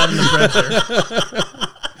shut out in the bread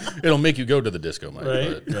there. It'll make you go to the disco, Mike.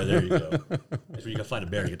 Right? But. Yeah, there you go. That's where you got to find a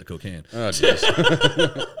bear to get the cocaine. Oh,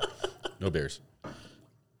 jeez. No bears.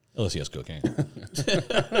 Unless he has cocaine.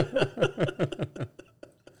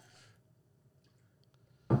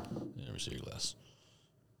 Never see your glass.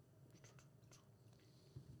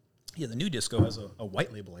 Yeah, the new disco has a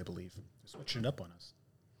white label, I believe. They're switching it up on us.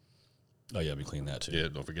 Oh, yeah, we clean that too. Yeah,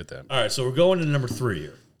 don't forget that. All right, so we're going to number 3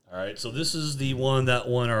 here. All right, so this is the one that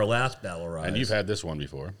won our last Battle Ryes. And you've had this one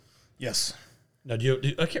before. Yes, Now,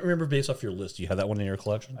 I can't remember based off your list. Do you have that one in your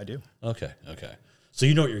collection? I do. Okay. So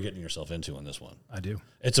you know what you're getting yourself into on this one. I do.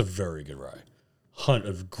 It's a very good rye. Hunt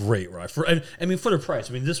of great rye. For the price.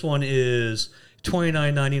 I mean, this one is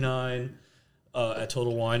 $29.99 at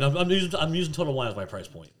Total Wine. I'm using Total Wine as my price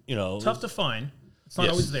point. You know, Tough to find. It's not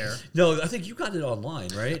Yes. always there. No, I think you got it online,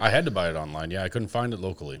 right? I had to buy it online. Yeah, I couldn't find it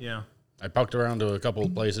locally. Yeah. I poked around to a couple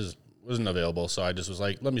of places, wasn't available, so I just was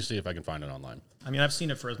like, let me see if I can find it online. I mean, I've seen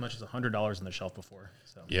it for as much as $100 on the shelf before.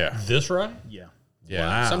 So Yeah. This rye? yeah. Yeah.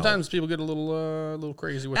 Wow. Sometimes people get a little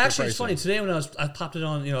crazy with Actually, their it's funny. pricing. Today when I popped it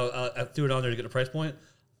on, I threw it on there to get a price point.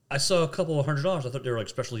 I saw a couple of $100. I thought they were like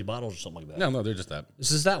specialty bottles or something like that. No, they're just that.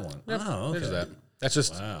 This is that one. Oh, okay. There's that. That's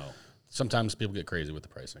just Wow. sometimes people get crazy with the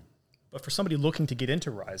pricing. But for somebody looking to get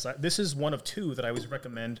into ryes, this is one of 2 that I always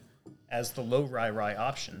recommend as the low rye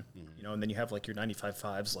option. And then you have like your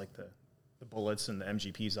 95.5s, like the bullets and the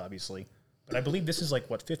MGPs, obviously. But I believe this is like,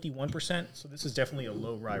 51%? So this is definitely a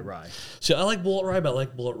low rye. See, I like bullet rye, but I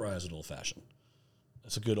like bullet rye as an old fashioned.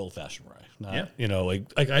 It's a good old fashioned rye. Not,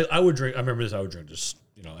 Yeah. I would drink. I remember this. I would drink just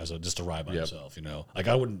as just a rye by itself. Like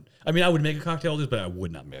I wouldn't. I mean, I would make a cocktail with this, but I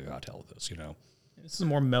would not make a cocktail with this. This is a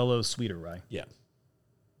more mellow, sweeter rye. Yeah.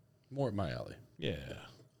 More at my alley. Yeah.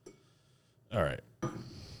 All right.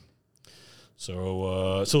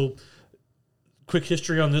 So quick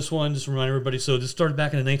history on this one, just to remind everybody. So this started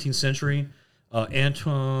back in the 19th century.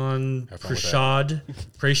 Antoine Prechard,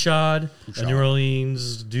 a New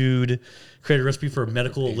Orleans dude, created a recipe for a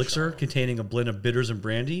medical elixir containing a blend of bitters and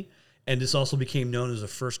brandy, and this also became known as the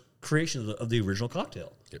first creation of the original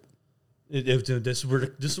cocktail. Yep. This is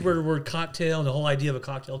where the word cocktail and the whole idea of a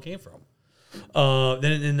cocktail came from.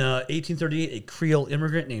 Then in 1838, a Creole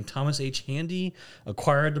immigrant named Thomas H. Handy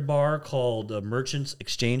acquired the bar called Merchants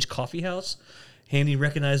Exchange Coffee House. Handy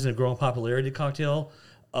recognized the growing popularity of the cocktail,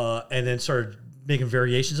 and then started making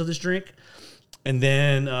variations of this drink. And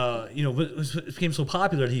then, it became so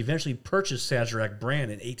popular that he eventually purchased Sazerac brand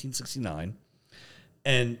in 1869,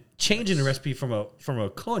 and changing the recipe from a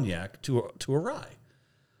cognac to a rye.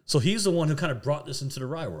 So he's the one who kind of brought this into the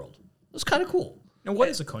rye world. It's kind of cool. And what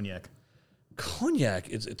is a cognac? Cognac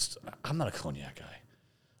I'm not a cognac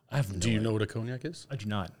guy. Do you know what a cognac is? I do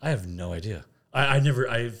not. I have no idea. I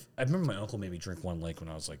remember my uncle made me drink one when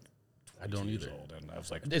I was like 22 years old, and I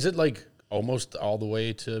was like, Is it like almost all the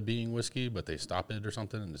way to being whiskey, but they stop it or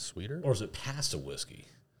something and it's sweeter? or is it past a whiskey?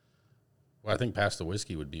 Well, I think past the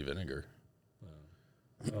whiskey would be vinegar.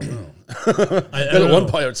 I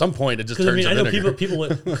don't know. At some point, it just Because turns I to know vinegar. people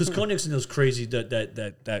because cognac's in those crazy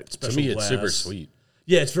that special. To me, it's glass. super sweet.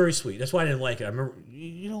 Yeah, it's very sweet. That's why I didn't like it. I remember.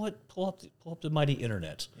 You know what? Pull up the mighty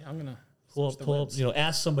internet. Yeah, I'm gonna Pull up.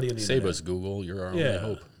 Ask somebody on the Save internet. us, Google. You're our only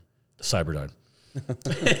hope. Cyberdyne.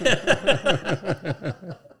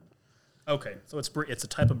 Okay, so it's a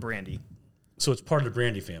type of brandy, So it's part of the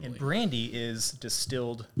brandy family. and brandy is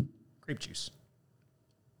distilled grape juice.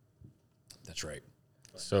 That's right.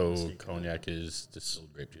 So cognac is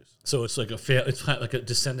distilled grape juice. So it's like it's like a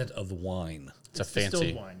descendant of wine. It's a fancy.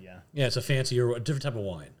 Distilled wine, yeah. Yeah, it's a fancy or a different type of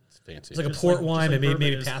wine. It's fancy. It's like a Just port like- wine, just like maybe bourbon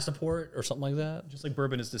maybe is- past a port or something like that. Just like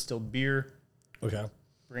bourbon is distilled beer, Okay.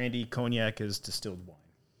 brandy, cognac is distilled wine.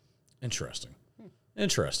 Interesting.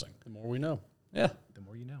 Interesting. the more we know. Yeah. The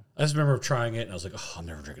more you know. I just remember trying it and I was like, oh, I'm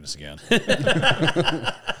never drinking this again.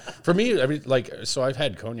 For me, I mean, so I've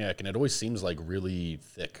had cognac and it always seems like really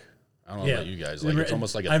thick. I don't know about you guys. Like it's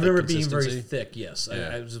almost like a I thick remember it being consistency. very thick, yes.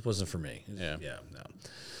 Yeah. It just wasn't for me. Yeah. No.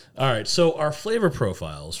 All right, so our flavor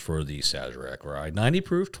profiles for the Sazerac Rye, 90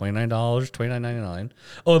 proof, $29, $29.99.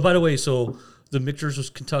 Oh, and by the way, so the Mixers was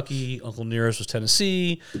Kentucky, Uncle Nearest was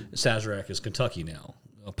Tennessee, Sazerac is Kentucky now,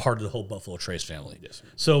 a part of the whole Buffalo Trace family. Yes.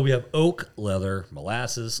 So we have oak, leather,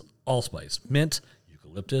 molasses, allspice, mint,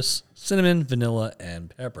 eucalyptus, cinnamon, vanilla,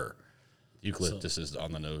 and pepper. Eucalyptus is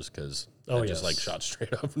on the nose because yes. just like shot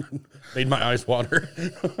straight up and made my eyes water.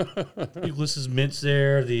 Eucalyptus mint's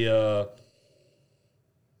there, the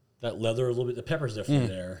that leather a little bit, the pepper's definitely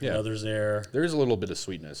there, yeah. leather's there. There is a little bit of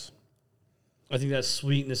sweetness. I think that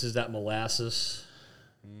sweetness is that molasses.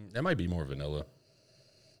 That might be more vanilla.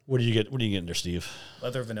 What do you get? What are you getting there, Steve?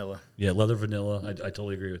 Leather vanilla. Yeah, leather vanilla. I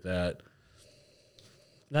totally agree with that.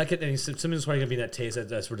 Not getting any symptoms. Probably gonna be that taste.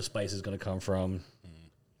 That's where the spice is gonna come from.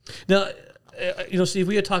 Now, Steve,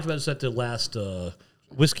 we had talked about this at the last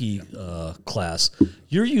whiskey class.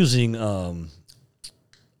 You're using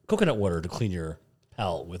coconut water to clean your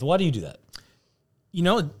palate with. Why do you do that?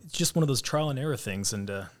 It's just one of those trial and error things, and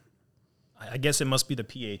I guess it must be the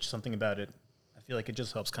pH. Something about it. I feel like it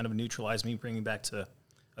just helps kind of neutralize me, bringing back to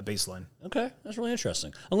a baseline. Okay, that's really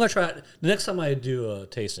interesting. I'm gonna try it the next time I do a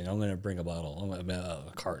tasting. I'm gonna bring a bottle,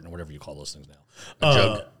 a carton, or whatever you call those things now.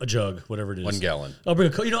 A jug, whatever it is. 1 gallon. I'll bring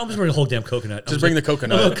I'm just bringing a whole damn coconut. Just bring the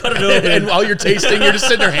coconut. Cut it open. And while you're tasting, you're just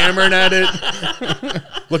sitting there hammering at it,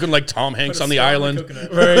 looking like Tom Hanks on the island.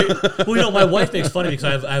 Right. Well, my wife makes fun of me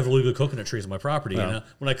because I have really good coconut trees on my property. Oh. And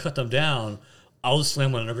when I cut them down, I'll just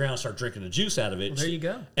slam one on the ground and start drinking the juice out of it. Well, there you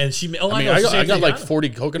go. And she, I got like 40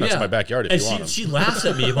 coconuts in my backyard if and you want them. she laughs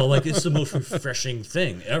at me about like it's the most refreshing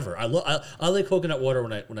thing ever. I like coconut water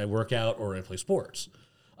when I work out or when I play sports.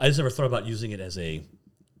 I just never thought about using it as a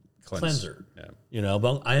cleanser. Yeah.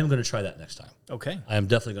 But I am going to try that next time. Okay. I am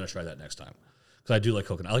definitely going to try that next time because I do like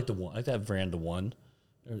coconut. I like that brand, the One.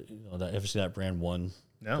 Ever see that brand One?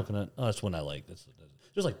 No. Coconut. Oh, that's one I like.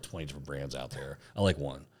 There's like 20 different brands out there. I like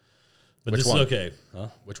One. But Which this one? is okay. Huh?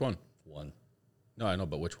 Which one? One. No, I know,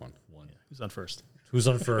 but which one? One. Who's on first? Who's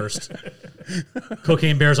on first?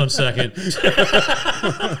 Cocaine Bear's on second.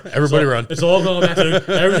 Everybody run. It's all going back to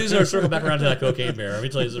everything's going to circle back around to that Cocaine Bear. Let me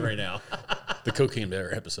tell you this right now. The Cocaine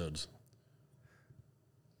Bear episodes.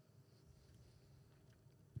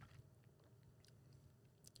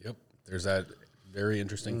 Yep. There's that very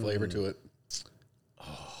interesting flavor to it.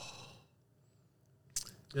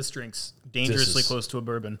 This drink's dangerously close to a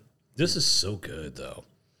bourbon. This is so good though.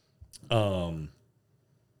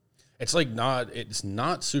 It's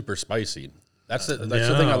not super spicy. That's the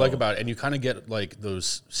thing I like about it. And you kind of get like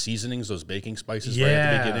those seasonings, those baking spices right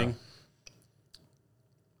at the beginning.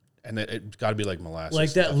 And it's got to be like molasses.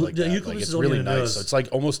 Like that. Like that. Eucalyptus Like, it's is only really in the nice. nose. So it's like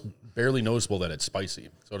almost barely noticeable that it's spicy.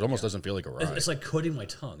 So it almost doesn't feel like a rye. It's like coating my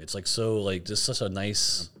tongue. It's like so like just such a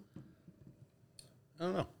nice. I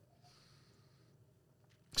don't know.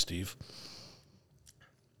 Steve.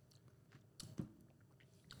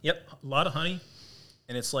 Yep, a lot of honey,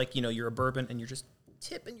 and it's like you're a bourbon, and you're just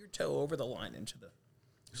tipping your toe over the line into the.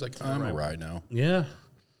 It's like I'm a rye now. Yeah.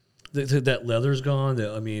 That leather's gone.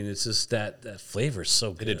 It's just that flavor is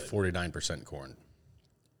so good. It did 49% corn.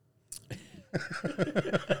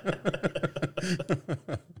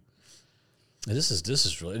 This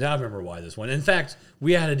is really. Now I remember why this one. In fact,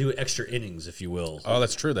 we had to do extra innings, if you will. Oh,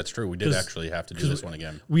 that's true. That's true. We did actually have to do this one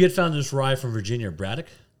again. We had found this rye from Virginia, Braddock.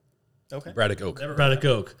 Okay. Braddock Oak. Braddock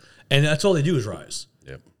Oak, and that's all they do is ryes.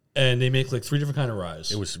 Yep. And they make like 3 different kind of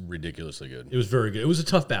ryes. It was ridiculously good. It was very good. It was a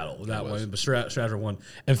tough battle that one, but Stratford won.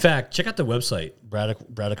 In fact, check out the website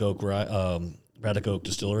Braddock Oak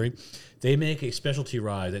Distillery. They make a specialty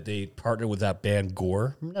rye that they partner with that band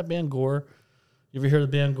Gore. Remember that band Gore? You ever hear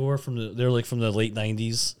of the band Gore they're like from the late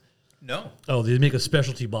 90s? No. Oh, they make a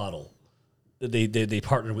specialty bottle. They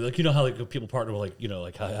partnered with how like people partner with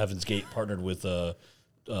like how Heaven's Gate partnered with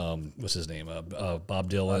what's his name? Bob Dylan. Bob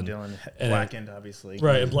Dylan, And Blackened, obviously.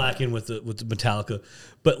 Right, and Blackened with the Metallica,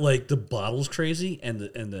 but like the bottle's crazy and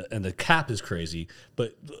the cap is crazy.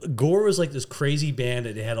 But Gore was like this crazy band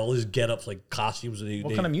that they had all these get-ups like costumes.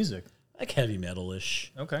 What kind of music? Like heavy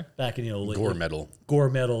metal-ish. Okay. Back in Gore metal.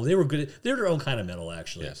 Gore metal. They were good. They're their own kind of metal,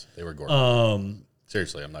 actually. Yes, they were gore.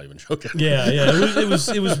 Seriously, I'm not even joking. Yeah.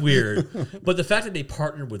 It was weird, but the fact that they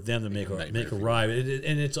partnered with them to make a rye,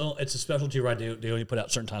 and it's a specialty rye they only put out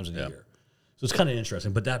certain times in the year, so it's kind of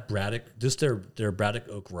interesting. But that Braddock, their Braddock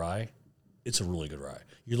Oak rye, it's a really good rye.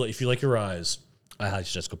 If you like your ryes, I highly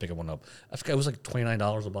suggest go pick up one up. I forgot it was like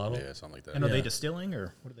 $29 a bottle. Yeah, something like that. And are they distilling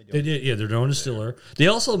or what are they doing? They did, they're their own distiller. They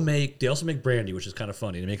also make brandy, which is kind of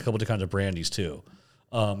funny. They make a couple different kinds of brandies too.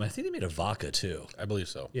 I think they made a vodka too. I believe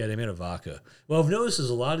so. Yeah, they made a vodka. Well, I've noticed is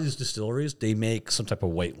a lot of these distilleries they make some type of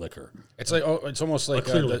white liquor. It's like it's almost like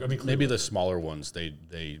clear liquor. maybe the smaller ones they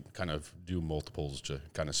kind of do multiples to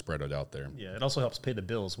kind of spread it out there. Yeah, it also helps pay the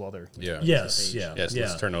bills while they're Yes.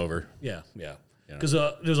 Let's turn over. Yeah. Because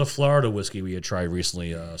there's a Florida whiskey we had tried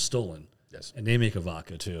recently, Stolen. Yes. And they make a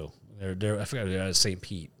vodka too. They're I forgot they're out of St.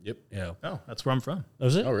 Pete. Yep. Yeah. Oh, that's where I'm from.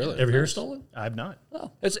 Was it? Oh, really? Ever hear of Stolen? I've not. Oh,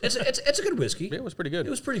 it's a good whiskey. Yeah, it was pretty good. It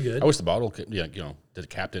was pretty good. I wish the bottle, the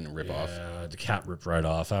cap didn't rip off. The cap ripped right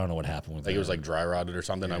off. I don't know what happened with Like that. it was like dry rotted or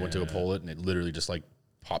something. I went to go pull it and it literally just like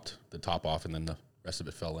popped the top off and then the rest of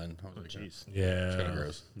it fell in. I was like, Jeez. Yeah. it's kind of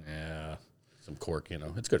gross. Yeah. Some cork,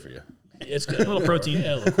 it's good for you. It's good. A little protein.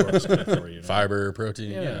 Yeah, a little cork's good for you. Fiber, protein,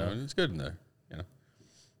 Yeah. it's good in there.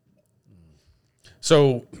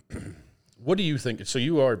 So What do you think? So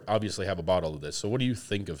you are obviously have a bottle of this. So what do you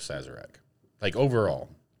think of Sazerac? Like overall?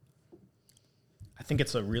 I think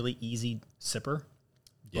it's a really easy sipper,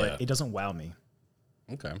 but it doesn't wow me.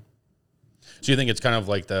 Okay. So you think it's kind of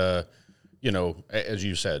like the, as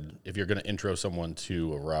you said, if you're going to intro someone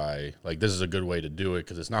to a rye, like this is a good way to do it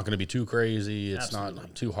because it's not going to be too crazy. It's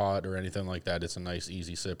not too hot or anything like that. It's a nice,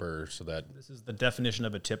 easy sipper so that. This is the definition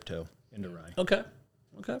of a tiptoe into rye. Okay.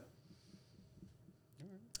 All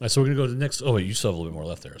right, so we're going to go to the next. Oh, wait, you still have a little bit more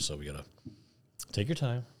left there. So we got to take your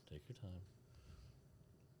time.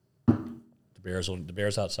 The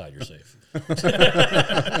bear's outside. You're safe.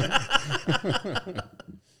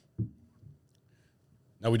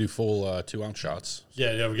 Now we do full 2-ounce shots.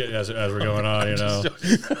 Yeah, we're getting as we're going on,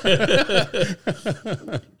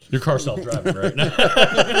 Your car's self-driving right now.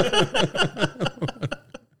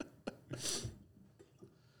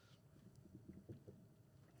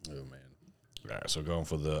 Oh, man. All right, so going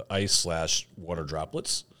for the ice/water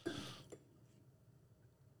droplets.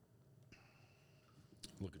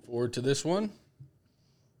 Looking forward to this one.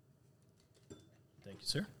 Thank you,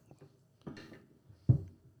 sir.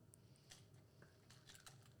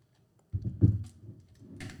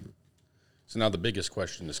 So now the biggest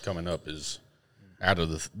question is coming up is, out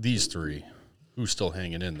of these three, who's still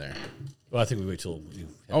hanging in there? Well, I think we wait till.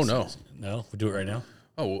 Oh, no. No? We do it right now?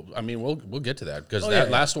 Oh, well, I mean, we'll get to that because yeah.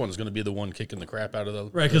 last one is going to be the one kicking the crap out of the.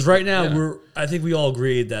 Right, because right now I think we all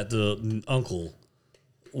agreed that the uncle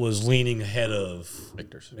was leaning ahead of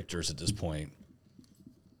Victor's at this point.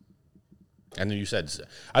 And then you said,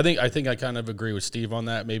 I think I kind of agree with Steve on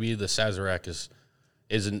that. Maybe the Sazerac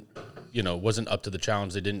wasn't up to the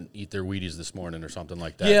challenge. They didn't eat their Wheaties this morning or something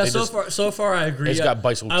like that. Yeah, so far I agree. It's got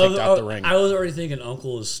Bicycle kicked out the ring. I was already thinking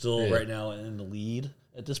Uncle is still right now in the lead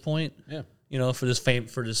at this point. Yeah. For this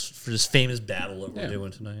famous battle that we're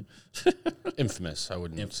doing tonight. Infamous. I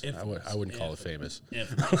wouldn't. I wouldn't call it famous.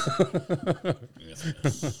 Infamous.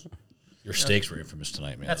 Your steaks were infamous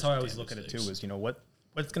tonight, man. That's how I always look at it too. Is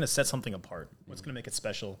what's going to set something apart? What's going to make it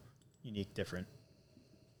special, unique, different?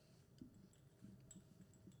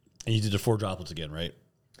 And you did the 4 droplets again, right?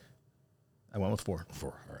 I went with 4. 4.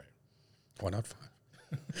 All right. Why not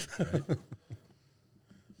 5? Right.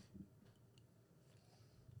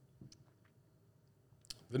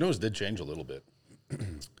 The nose did change a little bit.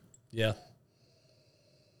 Yeah.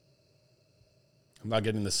 I'm not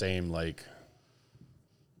getting the same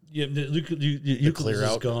Yeah, the clear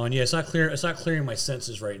out. is gone. Yeah, it's not clear. It's not clearing my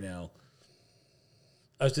senses right now.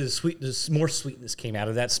 I was the sweetness, more sweetness came out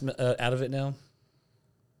of out of it now.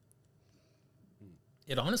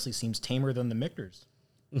 It honestly seems tamer than the Michter's.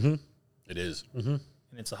 Mm-hmm. It is. Mm-hmm. And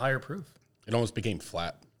it's a higher proof. It almost became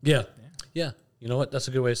flat. Yeah. You know what? That's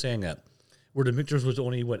a good way of saying that. Where the Michter's was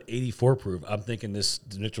only 84 proof. I'm thinking the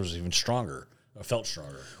Michter's was even stronger. I felt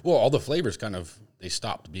stronger. Well, all the flavors they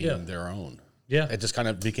stopped being their own. Yeah. It just kind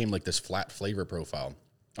of became like this flat flavor profile.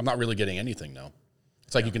 I'm not really getting anything now.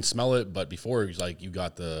 It's like you can smell it, but before it was like you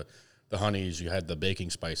got the honeys, you had the baking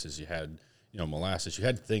spices, you had molasses, you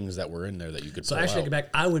had things that were in there that you could. So pull actually, out. Back,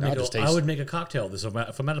 I would make a cocktail. This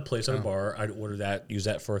if I'm at a place at a bar, I'd order that, use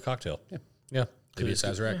that for a cocktail. Yeah. Maybe a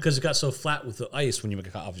Sazerac because it got so flat with the ice when you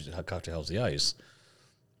make a obviously a cocktail has the ice.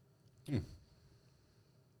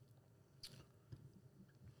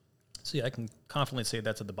 So yeah, I can confidently say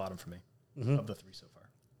that's at the bottom for me of the 3 so far.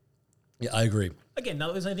 Yeah, I agree. Again, not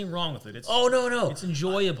that there's anything wrong with it. It's, no. It's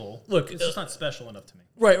enjoyable. Look, it's just not special enough to me.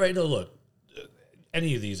 Right. No, look.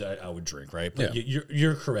 Any of these I would drink, right? But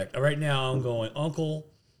you're correct. Right now I'm going Uncle,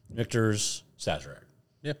 Michter's, Sazerac.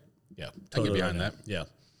 Yeah. Yeah. I can get behind that. Yeah.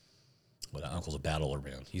 Well, that Uncle's a battler,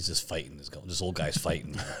 man. He's just fighting. This old guy's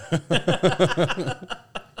fighting.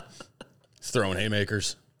 He's throwing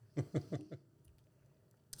haymakers.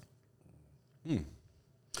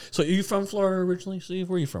 So are you from Florida originally, Steve?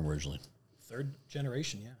 Where are you from originally? 3rd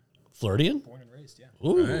generation, yeah. Floridian? Born and raised, yeah.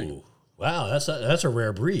 Ooh. Right. Wow, that's a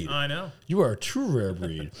rare breed. I know. You are a true rare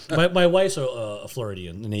breed. my wife's a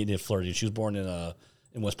Floridian, a native Floridian. She was born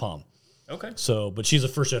in West Palm. Okay. So, but she's a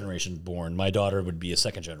 1st generation born. My daughter would be a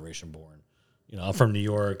 2nd generation born. I'm from New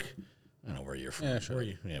York. I don't know where you're from. Yeah, sure. Where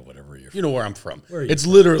you? Yeah, whatever you're from. You know where I'm from. Where are you it's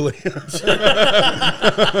from? literally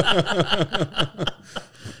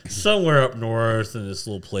somewhere up north in this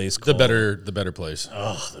little place the called better place.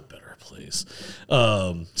 Oh, the better place.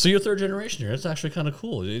 So you're 3rd generation here. That's actually kind of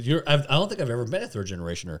cool. I don't think I've ever met a 3rd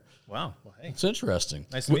generationer. Wow. Well, hey. It's interesting.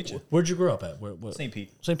 Nice to meet you. Where'd you grow up at? St.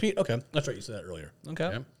 Pete. St. Pete? Okay. That's right. You said that earlier. Okay.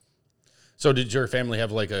 Yeah. So did your family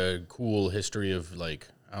have a cool history of I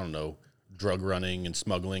don't know, drug running and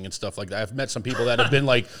smuggling and stuff like that? I've met some people that have been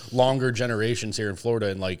longer generations here in Florida,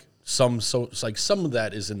 and some of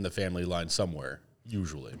that is in the family line somewhere.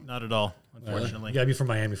 usually. Not at all, unfortunately. You gotta be from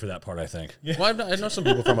Miami for that part, I think. Well, I know some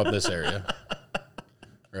people from up this area,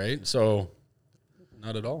 right? So,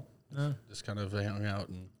 not at all. No. Just kind of hang out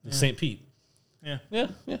and St. Pete. Yeah. Yeah,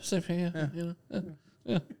 St. Pete.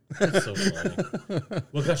 Yeah. That's so funny.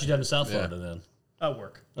 What got you down to South Florida then?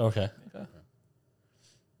 Work. Okay.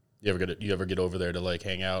 you ever get over there to like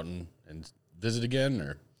hang out and visit again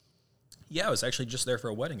or? Yeah, I was actually just there for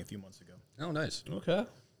a wedding a few months ago. Oh, nice. Okay.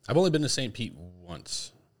 I've only been to St. Pete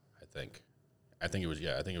once, I think. I think it was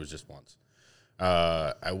just once.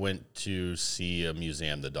 I went to see a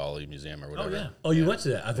museum, the Dolly Museum or whatever. Oh yeah. Oh, you went to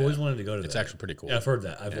that? I've always wanted to go to that. It's actually pretty cool. Yeah, I've heard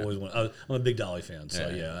that. I've always wanted. I'm a big Dolly fan, so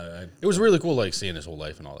It was really cool, like seeing his whole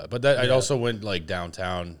life and all that. But I also went like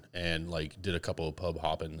downtown and like did a couple of pub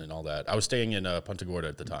hopping and all that. I was staying in Punta Gorda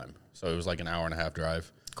at the time, so it was like an hour and a half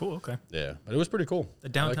drive. Cool, okay. Yeah, but it was pretty cool. The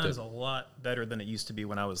downtown is a lot better than it used to be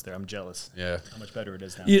when I was there. I'm jealous. Yeah. How much better it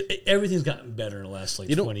is now. Everything's gotten better in the last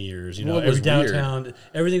 20 years. You know, what was every downtown,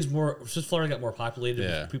 everything's more. Since Florida got more populated,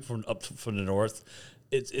 Yeah. with people from the north,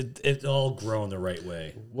 it's all grown the right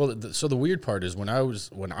way. Well, so the weird part is when I was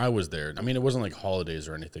there. I mean, it wasn't like holidays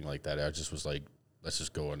or anything like that. I just was like, let's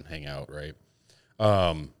just go and hang out, right?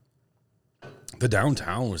 The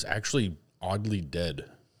downtown was actually oddly dead.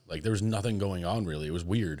 Like there was nothing going on really. It was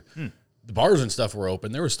weird. The bars and stuff were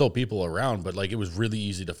open. There were still people around, but like it was really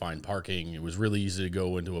easy to find parking. It was really easy to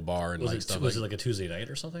go into a bar and Was it like a Tuesday night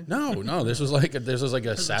or something? No. This was like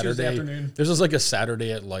a Saturday. afternoon. This was like a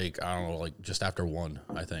Saturday at like I don't know, like just after 1,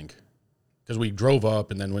 I think, because we drove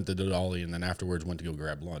up and then went to Denali and then afterwards went to go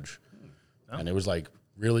grab lunch, and it was like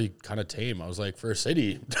really kind of tame. I was like, for a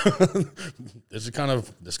city, this is kind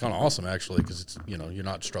of awesome actually, because it's you're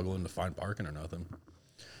not struggling to find parking or nothing.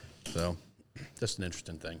 So, just an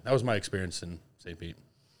interesting thing. That was my experience in St. Pete.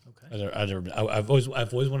 Okay. I've always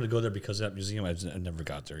wanted to go there because of that museum. I never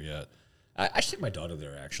got there yet. I should take my daughter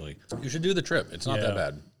there actually. You should do the trip. It's not that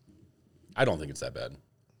bad. I don't think it's that bad.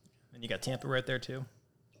 And you got Tampa right there too.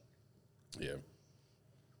 Yeah.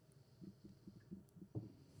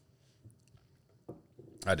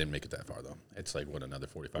 I didn't make it that far though. It's like another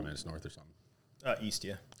 45 minutes north or something. East,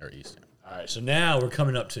 yeah. Or east. All right, so now we're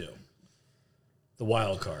coming up to the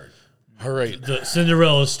wild card, All right. the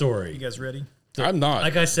Cinderella story. You guys ready? I'm not.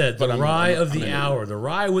 Like I said, the But rye I'm of the in. hour, the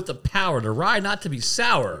rye with the power, the rye not to be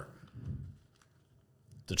sour.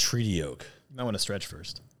 The treaty oak. I want to stretch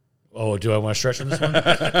first. Oh, do I want to stretch on this one? Let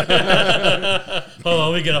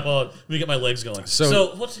me get up. Let me get my legs going.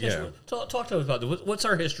 So what's the history? Talk to us about this. What's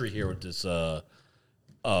our history here with this rye?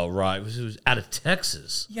 It was out of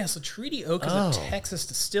Texas. Yeah, so Treaty Oak is a Texas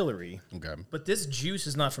distillery, Okay. but this juice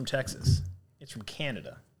is not from Texas. It's from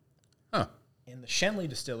Canada. Huh. And the Shenley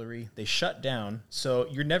distillery, they shut down, so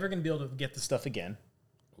you're never going to be able to get the stuff again.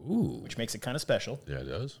 Ooh. Which makes it kind of special. Yeah, it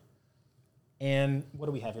does. And what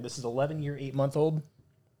do we have here? This is 11-year, 8-month-old.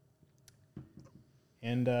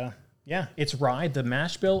 And, it's rye. The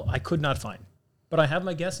mash bill, I could not find. But I have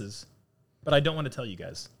my guesses. But I don't want to tell you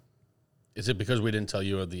guys. Is it because we didn't tell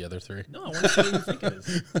you of the other three? No, I want to see what you think it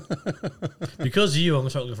is. Because of you, I'm going to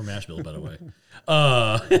start looking for mash bill, by the way.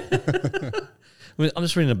 I'm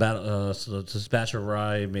just reading about this batch of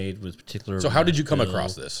rye made with particular. So how did you come bill,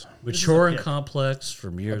 across this? Mature and complex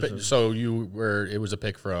from years. So it was a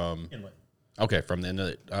pick from. Inlet. Okay, from the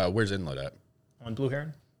inlet. Where's Inlet at? On Blue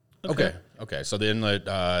Heron? Okay. So the Inlet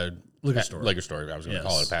Liquor store. Liquor store. I was going to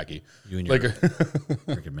call it a packy. You and your Liquor.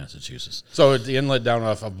 freaking Massachusetts. So the Inlet down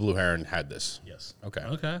off of Blue Heron had this. Yes. Okay.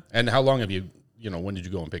 Okay. And how long have you? When did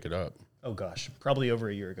you go and pick it up? Oh, gosh. Probably over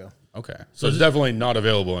a year ago. Okay. So it's definitely not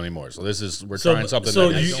available anymore. So we're trying something.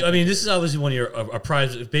 So that this is obviously one of your a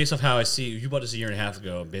prize based off how I see you bought this a year and a half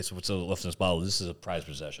ago. Based on what's left in this bottle, this is a prized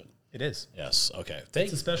possession. It is. Yes. Okay.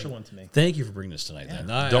 It's a special one to me. Thank you for bringing this tonight. Then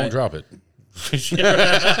Don't drop it.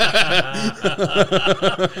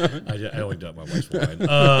 I only do it my wife's wine.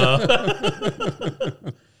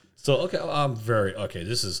 So okay, I'm very okay.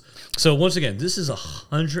 This is so once again, this is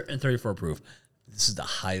 134 proof. This is the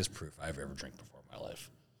highest proof I've ever drank before in my life.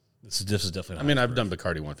 This is definitely. I mean, I've done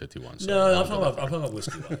Bacardi 151. So No, I'm talking about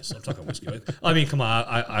whiskey wise. I'm talking whiskey wise. I mean, come on,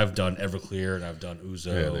 I've done Everclear and I've done Ouzo.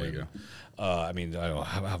 Yeah, there you go. I mean, I don't know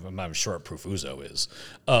how I'm sure proof Ouzo is.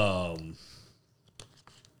 I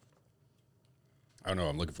don't know.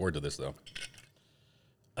 I'm looking forward to this though.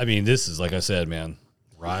 I mean, this is like I said, man.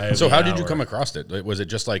 Rye. So how did you come across it? Was it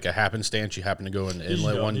just like a happenstance? You happened to go in the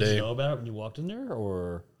Inlet one Did day. you know about it when you walked in there,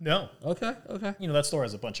 or No. okay? That store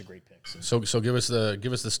has a bunch of great picks. So give us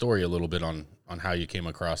the story a little bit on how you came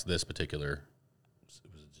across this particular. Was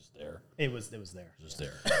it just there? It was there. Just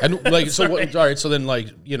there. And like, so what, all right. So then, like,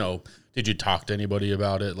 you know, did you talk to anybody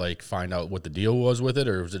about it? Like, find out what the deal was with it,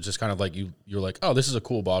 or was it just kind of like you're like, oh, this is a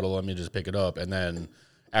cool bottle, let me just pick it up, and then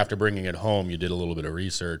after bringing it home, you did a little bit of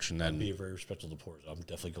research, and then Be very respectful to pours. I'm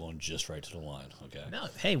definitely going just right to the line. Okay. No,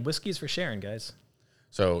 hey, whiskey's for sharing, guys.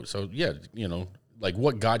 so yeah, you know, like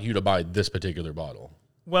what got you to buy this particular bottle?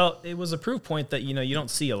 Well, it was a proof point that you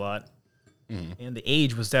don't see a lot, and the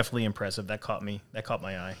age was definitely impressive. That caught me. That caught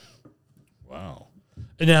my eye. Wow.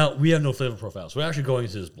 And now we have no flavor profiles. We're actually going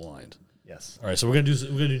into this blind. Yes. All right, so we're gonna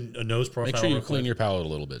do a nose profile. Make sure you real clean quick. your palate a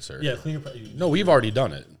little bit, sir. Yeah, clean your. No, we've already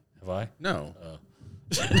done it. Have I? No.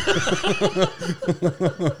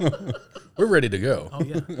 We're ready to go. Oh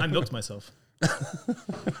yeah, I milked myself.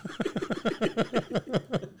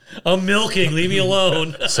 I'm milking. Leave me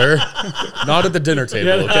alone. Sir, not at the dinner table,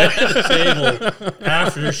 okay? At the table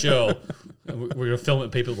after the show. We're gonna film it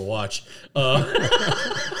and pay people to watch.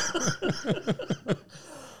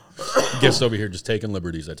 Guests over here just taking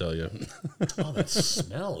liberties, I tell you. Oh, that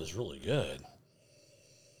smell is really good.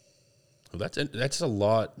 Well, that's a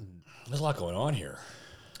lot. There's a lot going on here.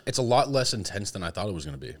 It's a lot less intense than I thought it was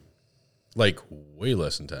going to be. Like, way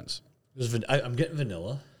less intense. I'm getting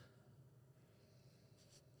vanilla.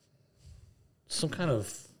 Some kind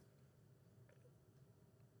of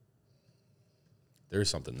There's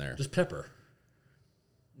something there. just pepper.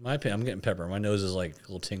 In my opinion, I'm getting pepper. My nose is like a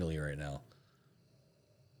little tingly right now.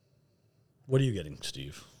 What are you getting,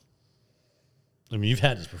 Steve? I mean, you've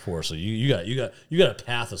had this before, so you got to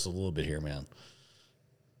path us a little bit here, man.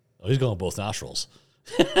 Oh, he's going both nostrils.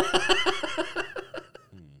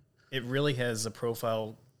 It really has a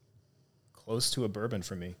profile close to a bourbon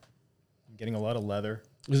for me. I'm getting a lot of leather.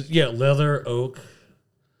 Yeah, leather, oak.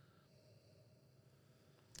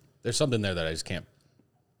 There's something there that I can't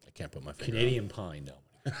put my finger Canadian pine, no.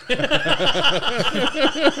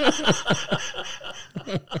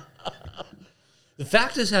 The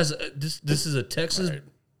fact this has this is a Texas. Right.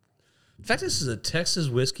 The fact this is a Texas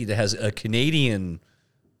whiskey that has a Canadian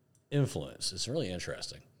influence. It's really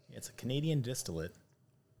interesting. It's a Canadian distillate.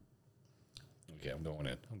 Okay, I'm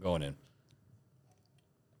going in.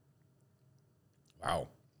 Wow.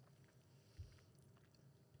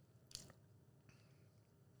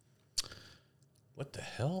 What the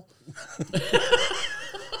hell?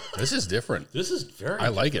 This is different. This is very. I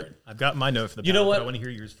like different. it. I've got my note for the You know palate, what? but I want to hear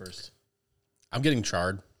yours first. I'm getting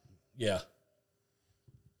charred. Yeah.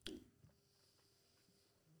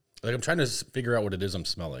 Like, I'm trying to figure out what it is I'm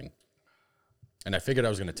smelling. And I figured I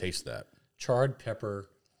was going to taste that. Charred pepper.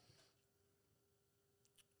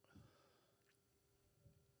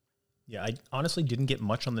 Yeah, I honestly didn't get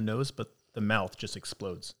much on the nose, but the mouth just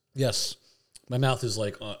explodes. Yes. My mouth is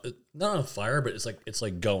like not on fire, but it's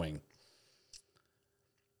like going.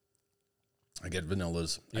 I get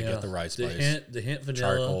vanillas. I Yeah. get the rye spice. The hint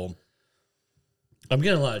vanilla. Charcoal. I'm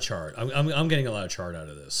getting a lot of chard. I'm getting a lot of chard out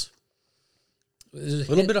of this. A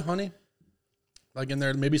little bit of honey. Like in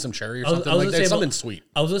there, maybe some cherry or something. I was Like gonna that. say Something sweet.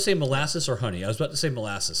 I was going to say molasses or honey. I was about to say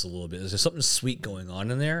molasses a little bit. Is there something sweet going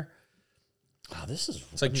on in there? Wow, this is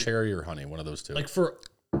It's like cherry or honey, one of those two. like for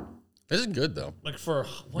This is good, though.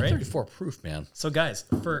 134 proof, man. So, guys,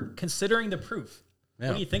 for considering the proof, Yeah.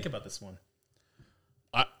 what do you think about this one?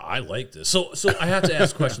 I like this. So I have to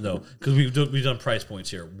ask a question though, because we've done price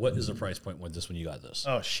points here. What is the price point with this when you got this?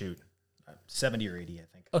 Oh, shoot. 70 or 80, I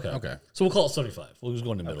think. Okay. So we'll call it 75. We'll just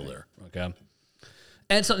go in the middle there. Okay.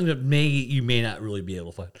 And something that you may not really be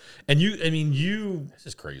able to find. And This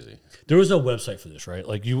is crazy. there was no website for this, right?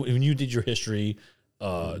 Like when you did your history,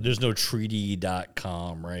 there's no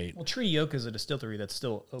treaty.com, right? Well, Tree Yoke is a distillery that's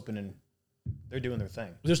still open and they're doing their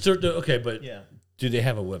thing. There's still, okay, but Yeah. do they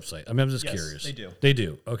have a website? I mean, I'm just Yes, curious. they do. They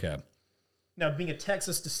do. Okay. Now, being a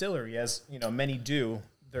Texas distillery, as many do,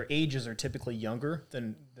 their ages are typically younger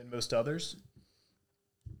than most others.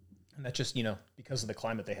 And that's just, because of the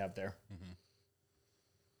climate they have there.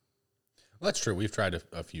 Well, that's true. We've tried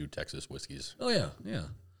a few Texas whiskeys. Oh yeah, yeah.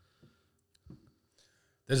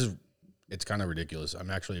 It's kind of ridiculous. I'm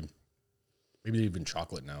actually, maybe even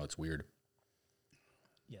chocolate now. It's weird.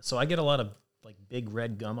 Yeah, so I get a lot of like big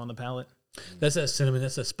red gum on the palate. That's that cinnamon.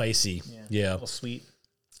 That's that spicy. A Yeah. little sweet.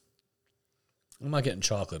 I'm not getting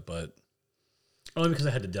chocolate, but only because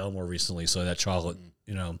I had to Delmore recently, so that chocolate,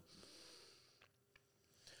 I don't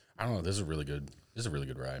know. This is really good. This is a really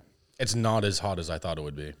good rye. It's not as hot as I thought it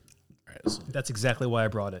would be. All right, so That's exactly why I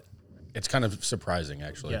brought it. It's kind of surprising,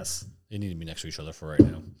 actually. Yes. they need to be next to each other for right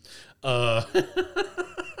now.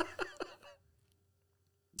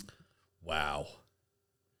 Wow.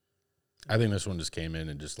 I think this one just came in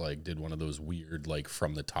and just like did one of those weird like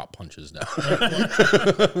from the top punches down.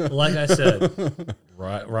 Like I said,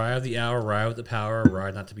 rye of the hour, rye with the power,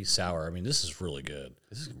 rye not to be sour. I mean, this is really good.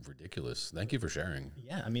 This is ridiculous. Thank you for sharing.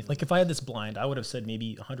 Yeah, I mean, like if I had this blind, I would have said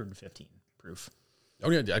maybe 115 proof.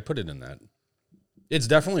 Oh yeah, I put it in that. It's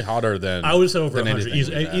definitely hotter than I would have said over than 100.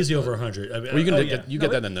 anything we've had, Easy but- over 100. I mean, Well, you can Oh, get, yeah. you No,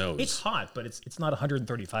 get that in the nose. It's hot, but it's not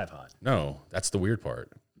 135 hot. No, that's the weird part.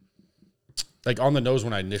 Like on the nose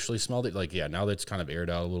when I initially smelled it, like, yeah, now that it's kind of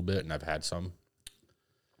aired out a little bit and I've had some.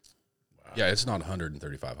 Wow. Yeah, it's not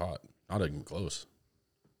 135 hot. Not even close.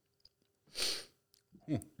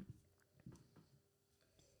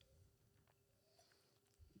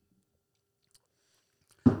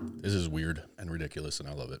 This is weird and ridiculous and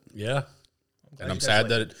I love it. yeah. And I'm sad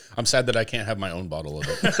that I can't have my own bottle of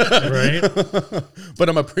it. Right? But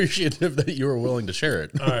I'm appreciative that you were willing to share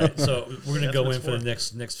it. All right. So we're going to go what in it's for the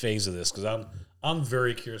for. next phase of this because I'm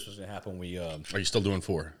very curious what's going to happen when we. Are you still doing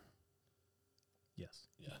 4? Yes.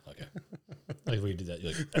 Yeah. Okay. Like when you did that,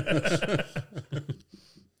 you're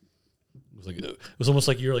like. It was almost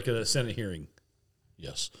like you're like at a Senate hearing.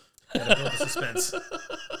 Yes. Gotta build the suspense.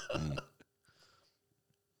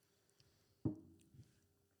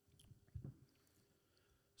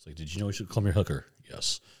 It's like, did you know you should call me a hooker?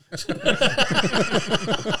 Yes.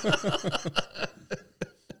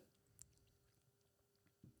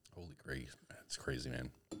 Holy grace. That's crazy,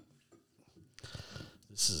 man.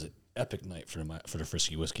 This is an epic night for the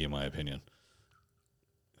Frisky Whiskey, in my opinion.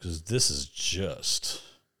 Because this is just.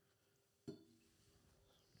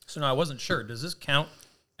 So now I wasn't sure. Does this count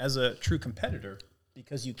as a true competitor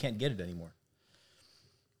because you can't get it anymore?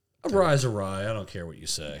 A rye's a rye. I don't care what you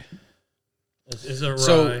say. Is it a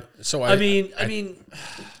rye? So I mean,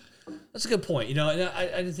 that's a good point. You know, and I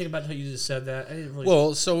didn't think about it until you just said that. I didn't really.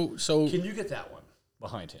 well, so Can you get that one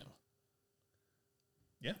behind him?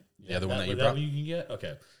 Yeah. yeah, the one that you that brought. one you can get.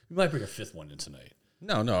 Okay, we might bring a fifth one in tonight.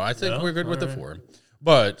 No, I think No? we're good with the All right. 4.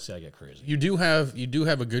 But See, I get crazy. you do have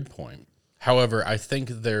a good point. However, I think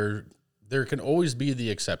there can always be the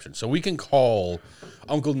exception. So we can call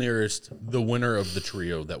Uncle Nearest the winner of the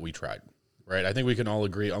trio that we tried, right? I think we can all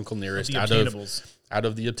agree Uncle Nearest The out obtainables.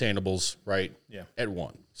 of the obtainables, right? Yeah. At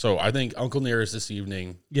 1. So I think Uncle Nearest this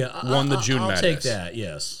evening Yeah, won the June I'll Madness. take that.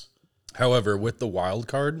 Yes. However, with the wild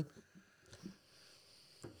card,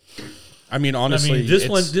 I mean, honestly, I mean,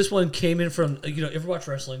 this one came in from ever watch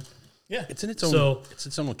wrestling? Yeah. it's in its own So, it's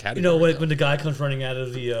its own category. You know though. when the guy comes running out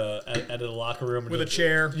of the out of the locker room and With a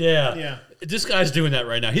chair. Yeah. Yeah. This guy's doing that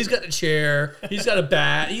right now. He's got a chair. He's got a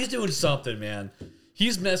bat. He's doing something, man.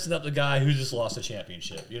 He's messing up the guy who just lost a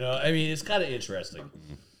championship. You know, I mean, it's kind of interesting.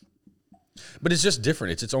 But it's just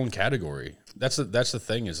different. It's its own category. That's the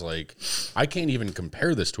thing is like I can't even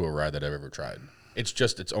compare this to a rye that I've ever tried. It's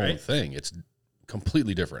just its own thing. It's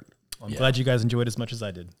completely different. Well, I'm glad you guys enjoyed it as much as I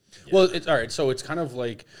did. Yeah. Well, it's all right. So it's kind of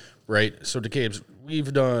like right. So DeCabe's,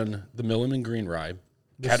 we've done the Milliman Green Rye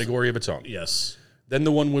category of its own. Yes. Then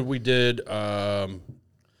the one where we did, I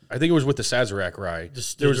think it was with the Sazerac Rye.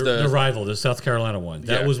 There was the rival, the South Carolina one.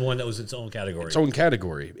 That Yeah. was one that was its own category. its own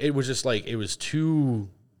category. It was just like it was too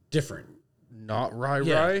Different. not rye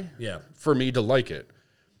Yeah. Yeah. for me to like it.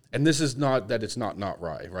 And this is not that it's not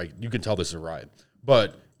rye, right? You can tell this is rye,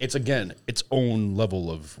 but it's again its own level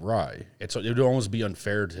of rye. It would almost be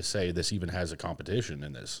unfair to say this even has a competition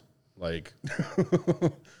in this, like,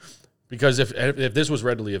 because if this was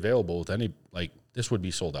readily available with any, like, this would be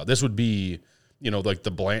sold out. This would be, like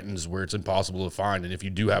the Blantons where it's impossible to find, and if you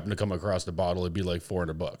do happen to come across the bottle, it'd be like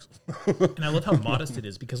 $400. And I love how modest it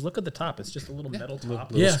is because look at the top. It's just a little metal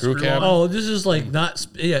top. Yeah. screw cap. Oh, this is like not.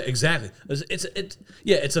 Yeah, exactly.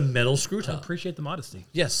 It's a metal screw I top. appreciate the modesty.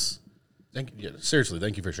 Yes. Seriously,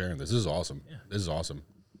 thank you for sharing this. This is awesome. Yeah. This is awesome.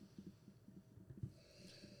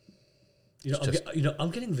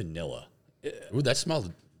 I'm getting vanilla. Ooh, that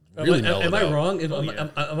smelled really mellowed Am I out. wrong?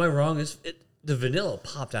 Am I wrong? The vanilla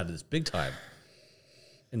popped out of this big time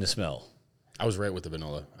in the smell. I was right with the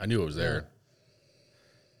vanilla. I knew it was there.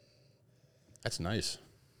 That's nice.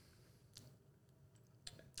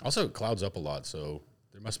 Also, it clouds up a lot, so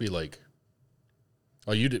there must be like.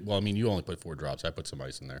 Oh, you did. Well, I mean, you only put 4 drops. I put some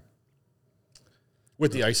ice in there.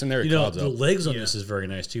 With the ice in there, it clouds the up. legs on this is very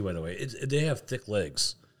nice too. By the way, they have thick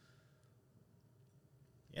legs.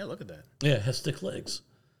 Yeah, look at that. Yeah, it has thick legs.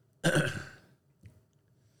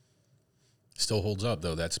 Still holds up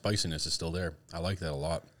though. That spiciness is still there. I like that a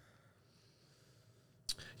lot.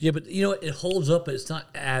 Yeah, but it holds up, but it's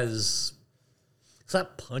not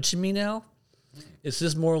punching me now. It's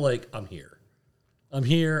just more like I'm here. I'm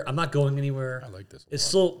here. I'm not going anywhere. I like this. It's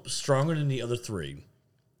still stronger than the other 3,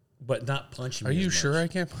 but not punching me. Are you as sure much. I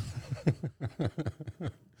can't?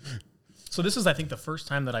 So this is, I think, the first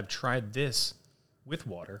time that I've tried this with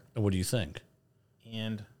water. And what do you think?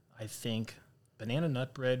 And I think banana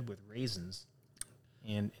nut bread with raisins.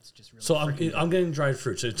 And it's just really So I'm getting dried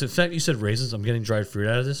fruit. So the fact you said raisins, I'm getting dried fruit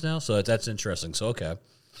out of this now. So that's interesting. So, okay.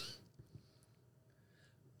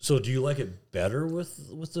 So do you like it better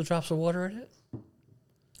with the drops of water in it?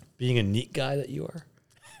 Being a neat guy that you are?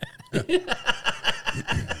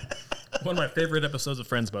 One of my favorite episodes of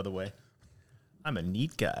Friends, by the way. I'm a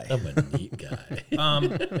neat guy. I'm a neat guy.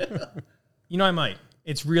 I might.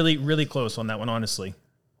 It's really, really close on that one, honestly.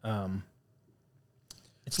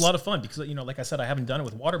 It's a lot of fun because, like I said, I haven't done it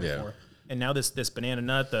with water before. And now this banana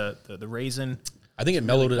nut, the raisin. I think it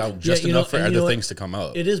mellowed it out just enough for other things to come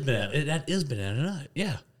out. It is banana. That is banana nut.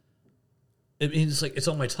 Yeah. I mean, it's like it's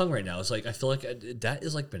on my tongue right now. It's like I feel like that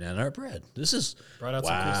is like banana nut bread. This is Brought out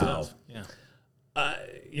some cool stuff. Yeah.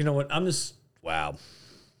 You know what? I'm just wow.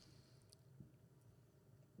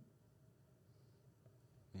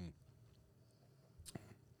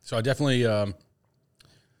 So I definitely, yep.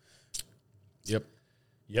 Yep.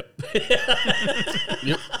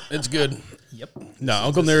 Yep, it's good. Yep. No,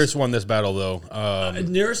 Uncle Nearest won this battle, though.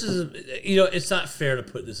 Nearest is, it's not fair to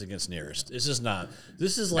put this against Nearest. It's just not.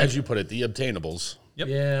 This is like, as you put it, the obtainables. Yep.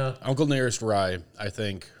 Yeah. Uncle Nearest Rye, I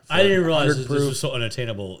think. I didn't realize this was so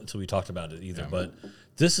unattainable until we talked about it either. Yeah. But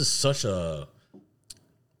this is such a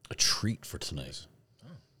treat for tonight.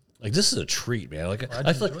 Like, this is a treat, man. Like,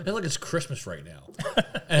 I feel like it's Christmas right now.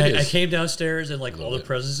 And I came downstairs and like all the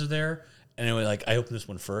presents are there. And anyway, like I opened this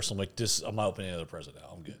one first. I'm like, I'm not opening another present now.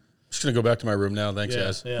 I'm good. Just gonna go back to my room now. Thanks,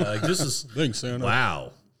 guys. Yeah, like this is thanks, Santa.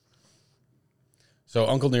 Wow. So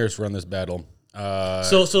Uncle Nearest run this battle.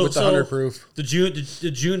 So with the 100 proof. The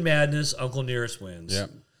June Madness, Uncle Nearest wins. Yeah.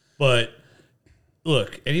 But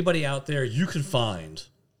look, anybody out there, you can find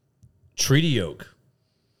Treaty Oak.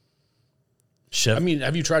 I mean,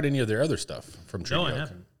 have you tried any of their other stuff from Treaty Oak? No, I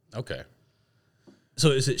haven't. Okay.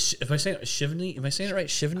 So is it? If I say it, Shivney? Am I saying it right?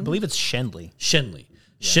 Shivney? I believe it's Shenley. Shenley. Yeah.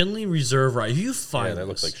 Shenley Reserve Rye. If you find that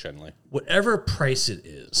looks like Shenley. Whatever price it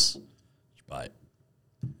is, you buy it.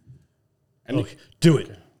 And okay, do it.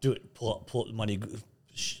 Do it. Pull money.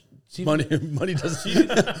 Money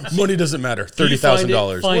doesn't matter.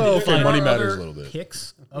 $30,000. Well, money matters a little bit.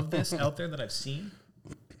 Pics of this out there that I've seen.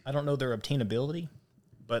 I don't know their obtainability,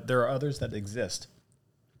 but there are others that exist.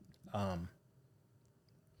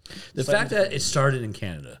 The fact that it started in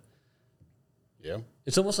Canada, yeah,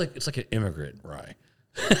 it's almost like it's like an immigrant rye.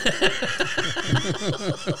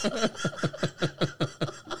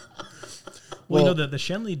 Well, you know, the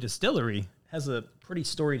Shenley distillery has a pretty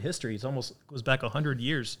storied history. It almost goes back 100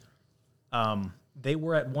 years. They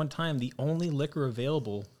were at one time the only liquor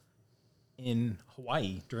available in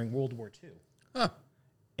Hawaii during World War II. Huh.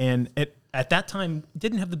 And it, at that time,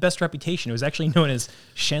 didn't have the best reputation. It was actually known as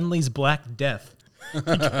Shenley's Black Death.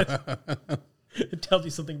 It tells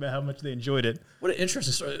you something about how much they enjoyed it. What an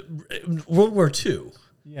interesting story. World War II.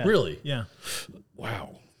 Yeah. Really? Yeah.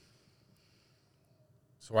 Wow.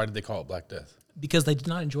 So why did they call it Black Death? Because they did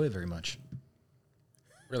not enjoy it very much.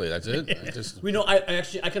 Really, that's it?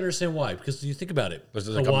 I can understand why. Because you think about it. Was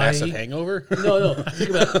it like Hawaii, a massive hangover? No.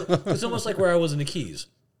 Think about it. It's almost like where I was in the Keys.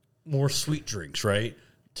 More sweet drinks, right?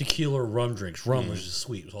 Tequila or rum drinks. Rum was just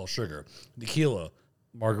sweet. It was all sugar. Tequila,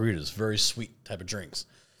 margaritas, very sweet type of drinks.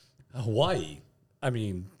 Hawaii, I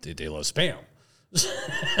mean, they love Spam.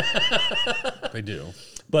 They do.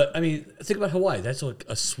 But, I mean, think about Hawaii. That's like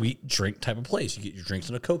a sweet drink type of place. You get your drinks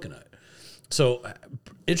in a coconut. So,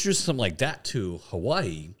 introduce something like that to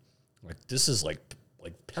Hawaii. Like, this is like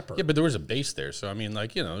pepper. Yeah, but there was a base there. So, I mean,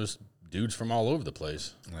 like, you know, there's dudes from all over the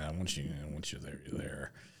place. Yeah, once you're there, you're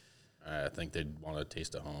there. I think they'd want to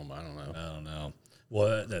taste of home. I don't know.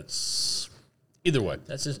 Well, that's... Either way,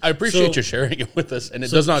 that's just, I appreciate you sharing it with us, and it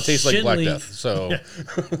does not taste like Black Death. So yeah,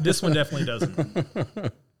 this one definitely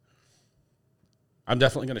doesn't. I'm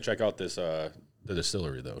definitely going to check out this the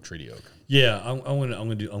distillery though, Treaty Oak. Yeah, I'm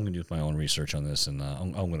gonna do my own research on this, and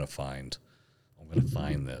I'm gonna find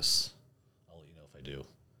this. I'll let you know if I do,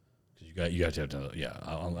 because you guys have to. Yeah,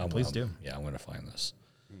 please do. Yeah, I'm gonna find this.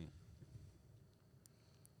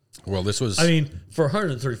 Well, this was. I mean, for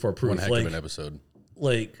 134 proof, one heck of an episode.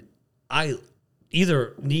 Like,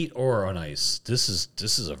 either neat or on ice. This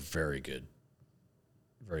is a very good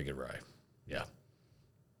rye. Yeah.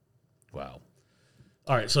 Wow.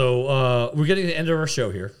 All right, so we're getting to the end of our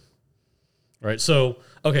show here. All right, so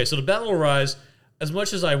the Battle of Ryes. As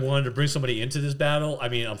much as I wanted to bring somebody into this battle, I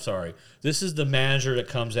mean, I'm sorry. This is the manager that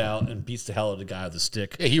comes out and beats the hell out of the guy with the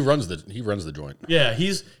stick. Yeah, he runs the joint. Yeah,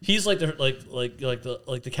 he's like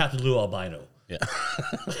the Captain Lou albino. Yeah.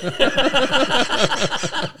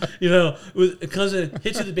 You know, it comes in,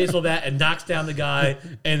 hits you with the baseball bat, and knocks down the guy,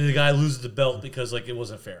 and the guy loses the belt because like it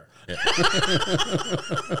wasn't fair. Yeah.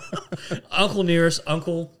 Uncle Nearest,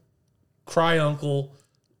 Uncle, Cry Uncle,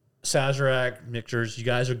 Sazerac, Mixers, you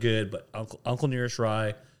guys are good, but Uncle Nearest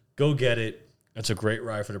Rye, go get it. It's a great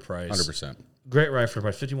rye for the price. 100%. Great rye for the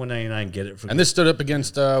price. $51.99. Get it for. And this stood up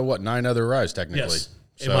against 9 other ryes technically. Yes,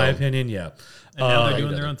 in my opinion, yeah. And now they're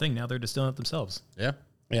doing their own thing. Now they're distilling it themselves. Yeah.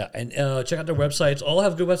 Yeah, and check out their websites. All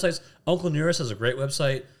have good websites. Uncle Nearest has a great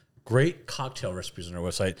website. Great cocktail recipes on our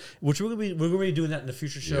website, which we're gonna be doing that in the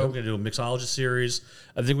future show. We're gonna do a mixologist series.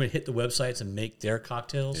 I think we're gonna hit the websites and make their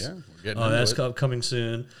cocktails. Yeah, we're getting into that's it. coming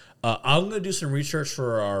soon. I'm gonna do some research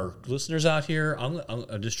for our listeners out here.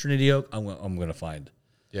 This Trinity Oak. I'm gonna find.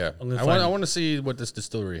 Yeah. I want to see what this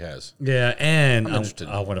distillery has. Yeah, and I'm interested.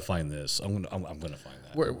 I want to find this. I'm gonna find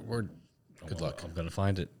that. We're good luck. I'm gonna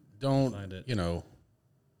find it. Don't find it. you know?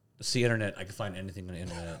 It's the internet. I can find anything on the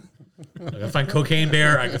internet. I can find Cocaine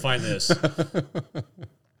Bear. I can find this.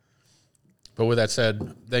 But with that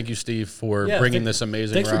said, thank you, Steve, for Yeah, bringing this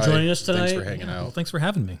amazing thanks for ride. joining us tonight. Thanks for hanging out. Well, thanks for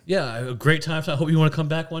having me. Yeah, a great time. I hope you want to come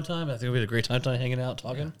back one time. I think we had a great time tonight hanging out,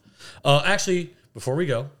 talking. Actually, before we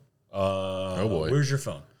go, Oh boy. where's your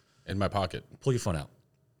phone? In my pocket. Pull your phone out.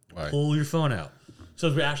 Why? Pull your phone out. So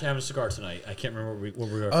we're actually having a cigar tonight. I can't remember what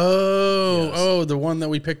we were. Oh, the one that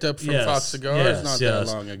we picked up from Fox Cigars not that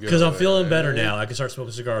long ago. Because I'm feeling better now. I can start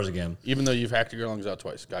smoking cigars again. Even though you've hacked your lungs out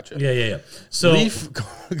twice. Gotcha. Yeah. So Leaf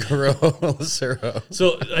Corojo Lucero.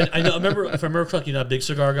 So I know. If I remember correctly, you're not a big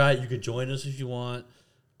cigar guy. You could join us if you want.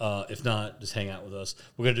 If not, just hang out with us.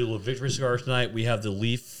 We're gonna do a little victory cigars tonight. We have the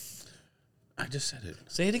Leaf. I just said it.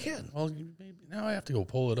 Say it again. Well, now I have to go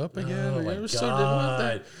pull it up again. Oh my I was so God.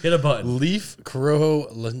 done with Hit a button. that. Leaf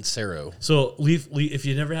Corojo Lancero. So Leaf. If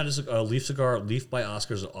you never had a Leaf cigar, Leaf by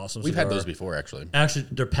Oscar is an awesome We've cigar. had those before, actually. Actually,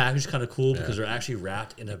 their package is kind of cool because they're actually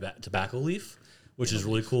wrapped in a tobacco leaf, which is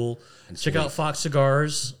really cool. Check out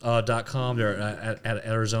foxcigars.com. They're at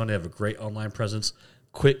Arizona. They have a great online presence.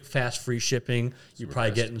 Quick, fast, free shipping. You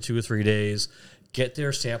probably get in 2 or 3 days. Get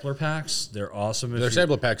their sampler packs. They're awesome. Their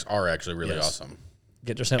sampler packs are actually really awesome.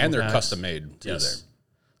 Get their sampler And they're packs. custom made, too, Yes.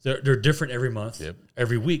 They're different every month. Yep.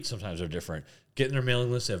 Every week, sometimes they're different. Get in their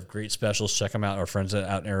mailing list. They have great specials. Check them out. Our friends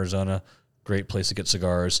out in Arizona. Great place to get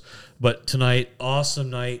cigars. But tonight, awesome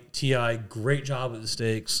night. T.I., great job with the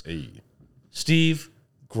steaks. Hey. Steve,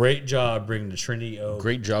 great job bringing the Trinity Oak.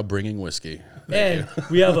 Great job bringing whiskey. And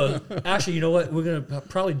we have actually, you know what? We're going to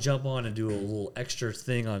probably jump on and do a little extra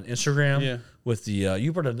thing on Instagram. Yeah. With the,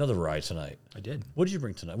 you brought another rye tonight. I did. What did you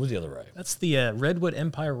bring tonight? What's the other rye? That's the Redwood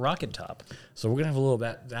Empire Rocket Top. So we're going to have a little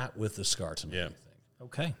bit that with the cigar tonight. Yeah.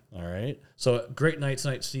 Okay. All right. So great night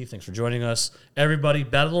tonight, Steve. Thanks for joining us. Everybody,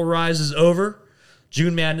 Battle of Ryes is over.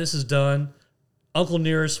 June Madness is done. Uncle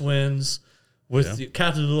Nearest wins with the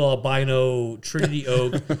Captain Little Albino Trinity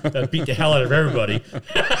Oak that beat the hell out of everybody.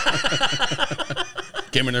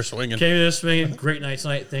 Came in there swinging. Great night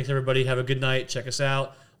tonight. Thanks, everybody. Have a good night. Check us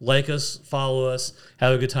out. Like us. Follow us.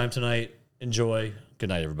 Have a good time tonight. Enjoy. Good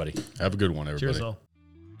night, everybody. Have a good one, everybody. Cheers, all.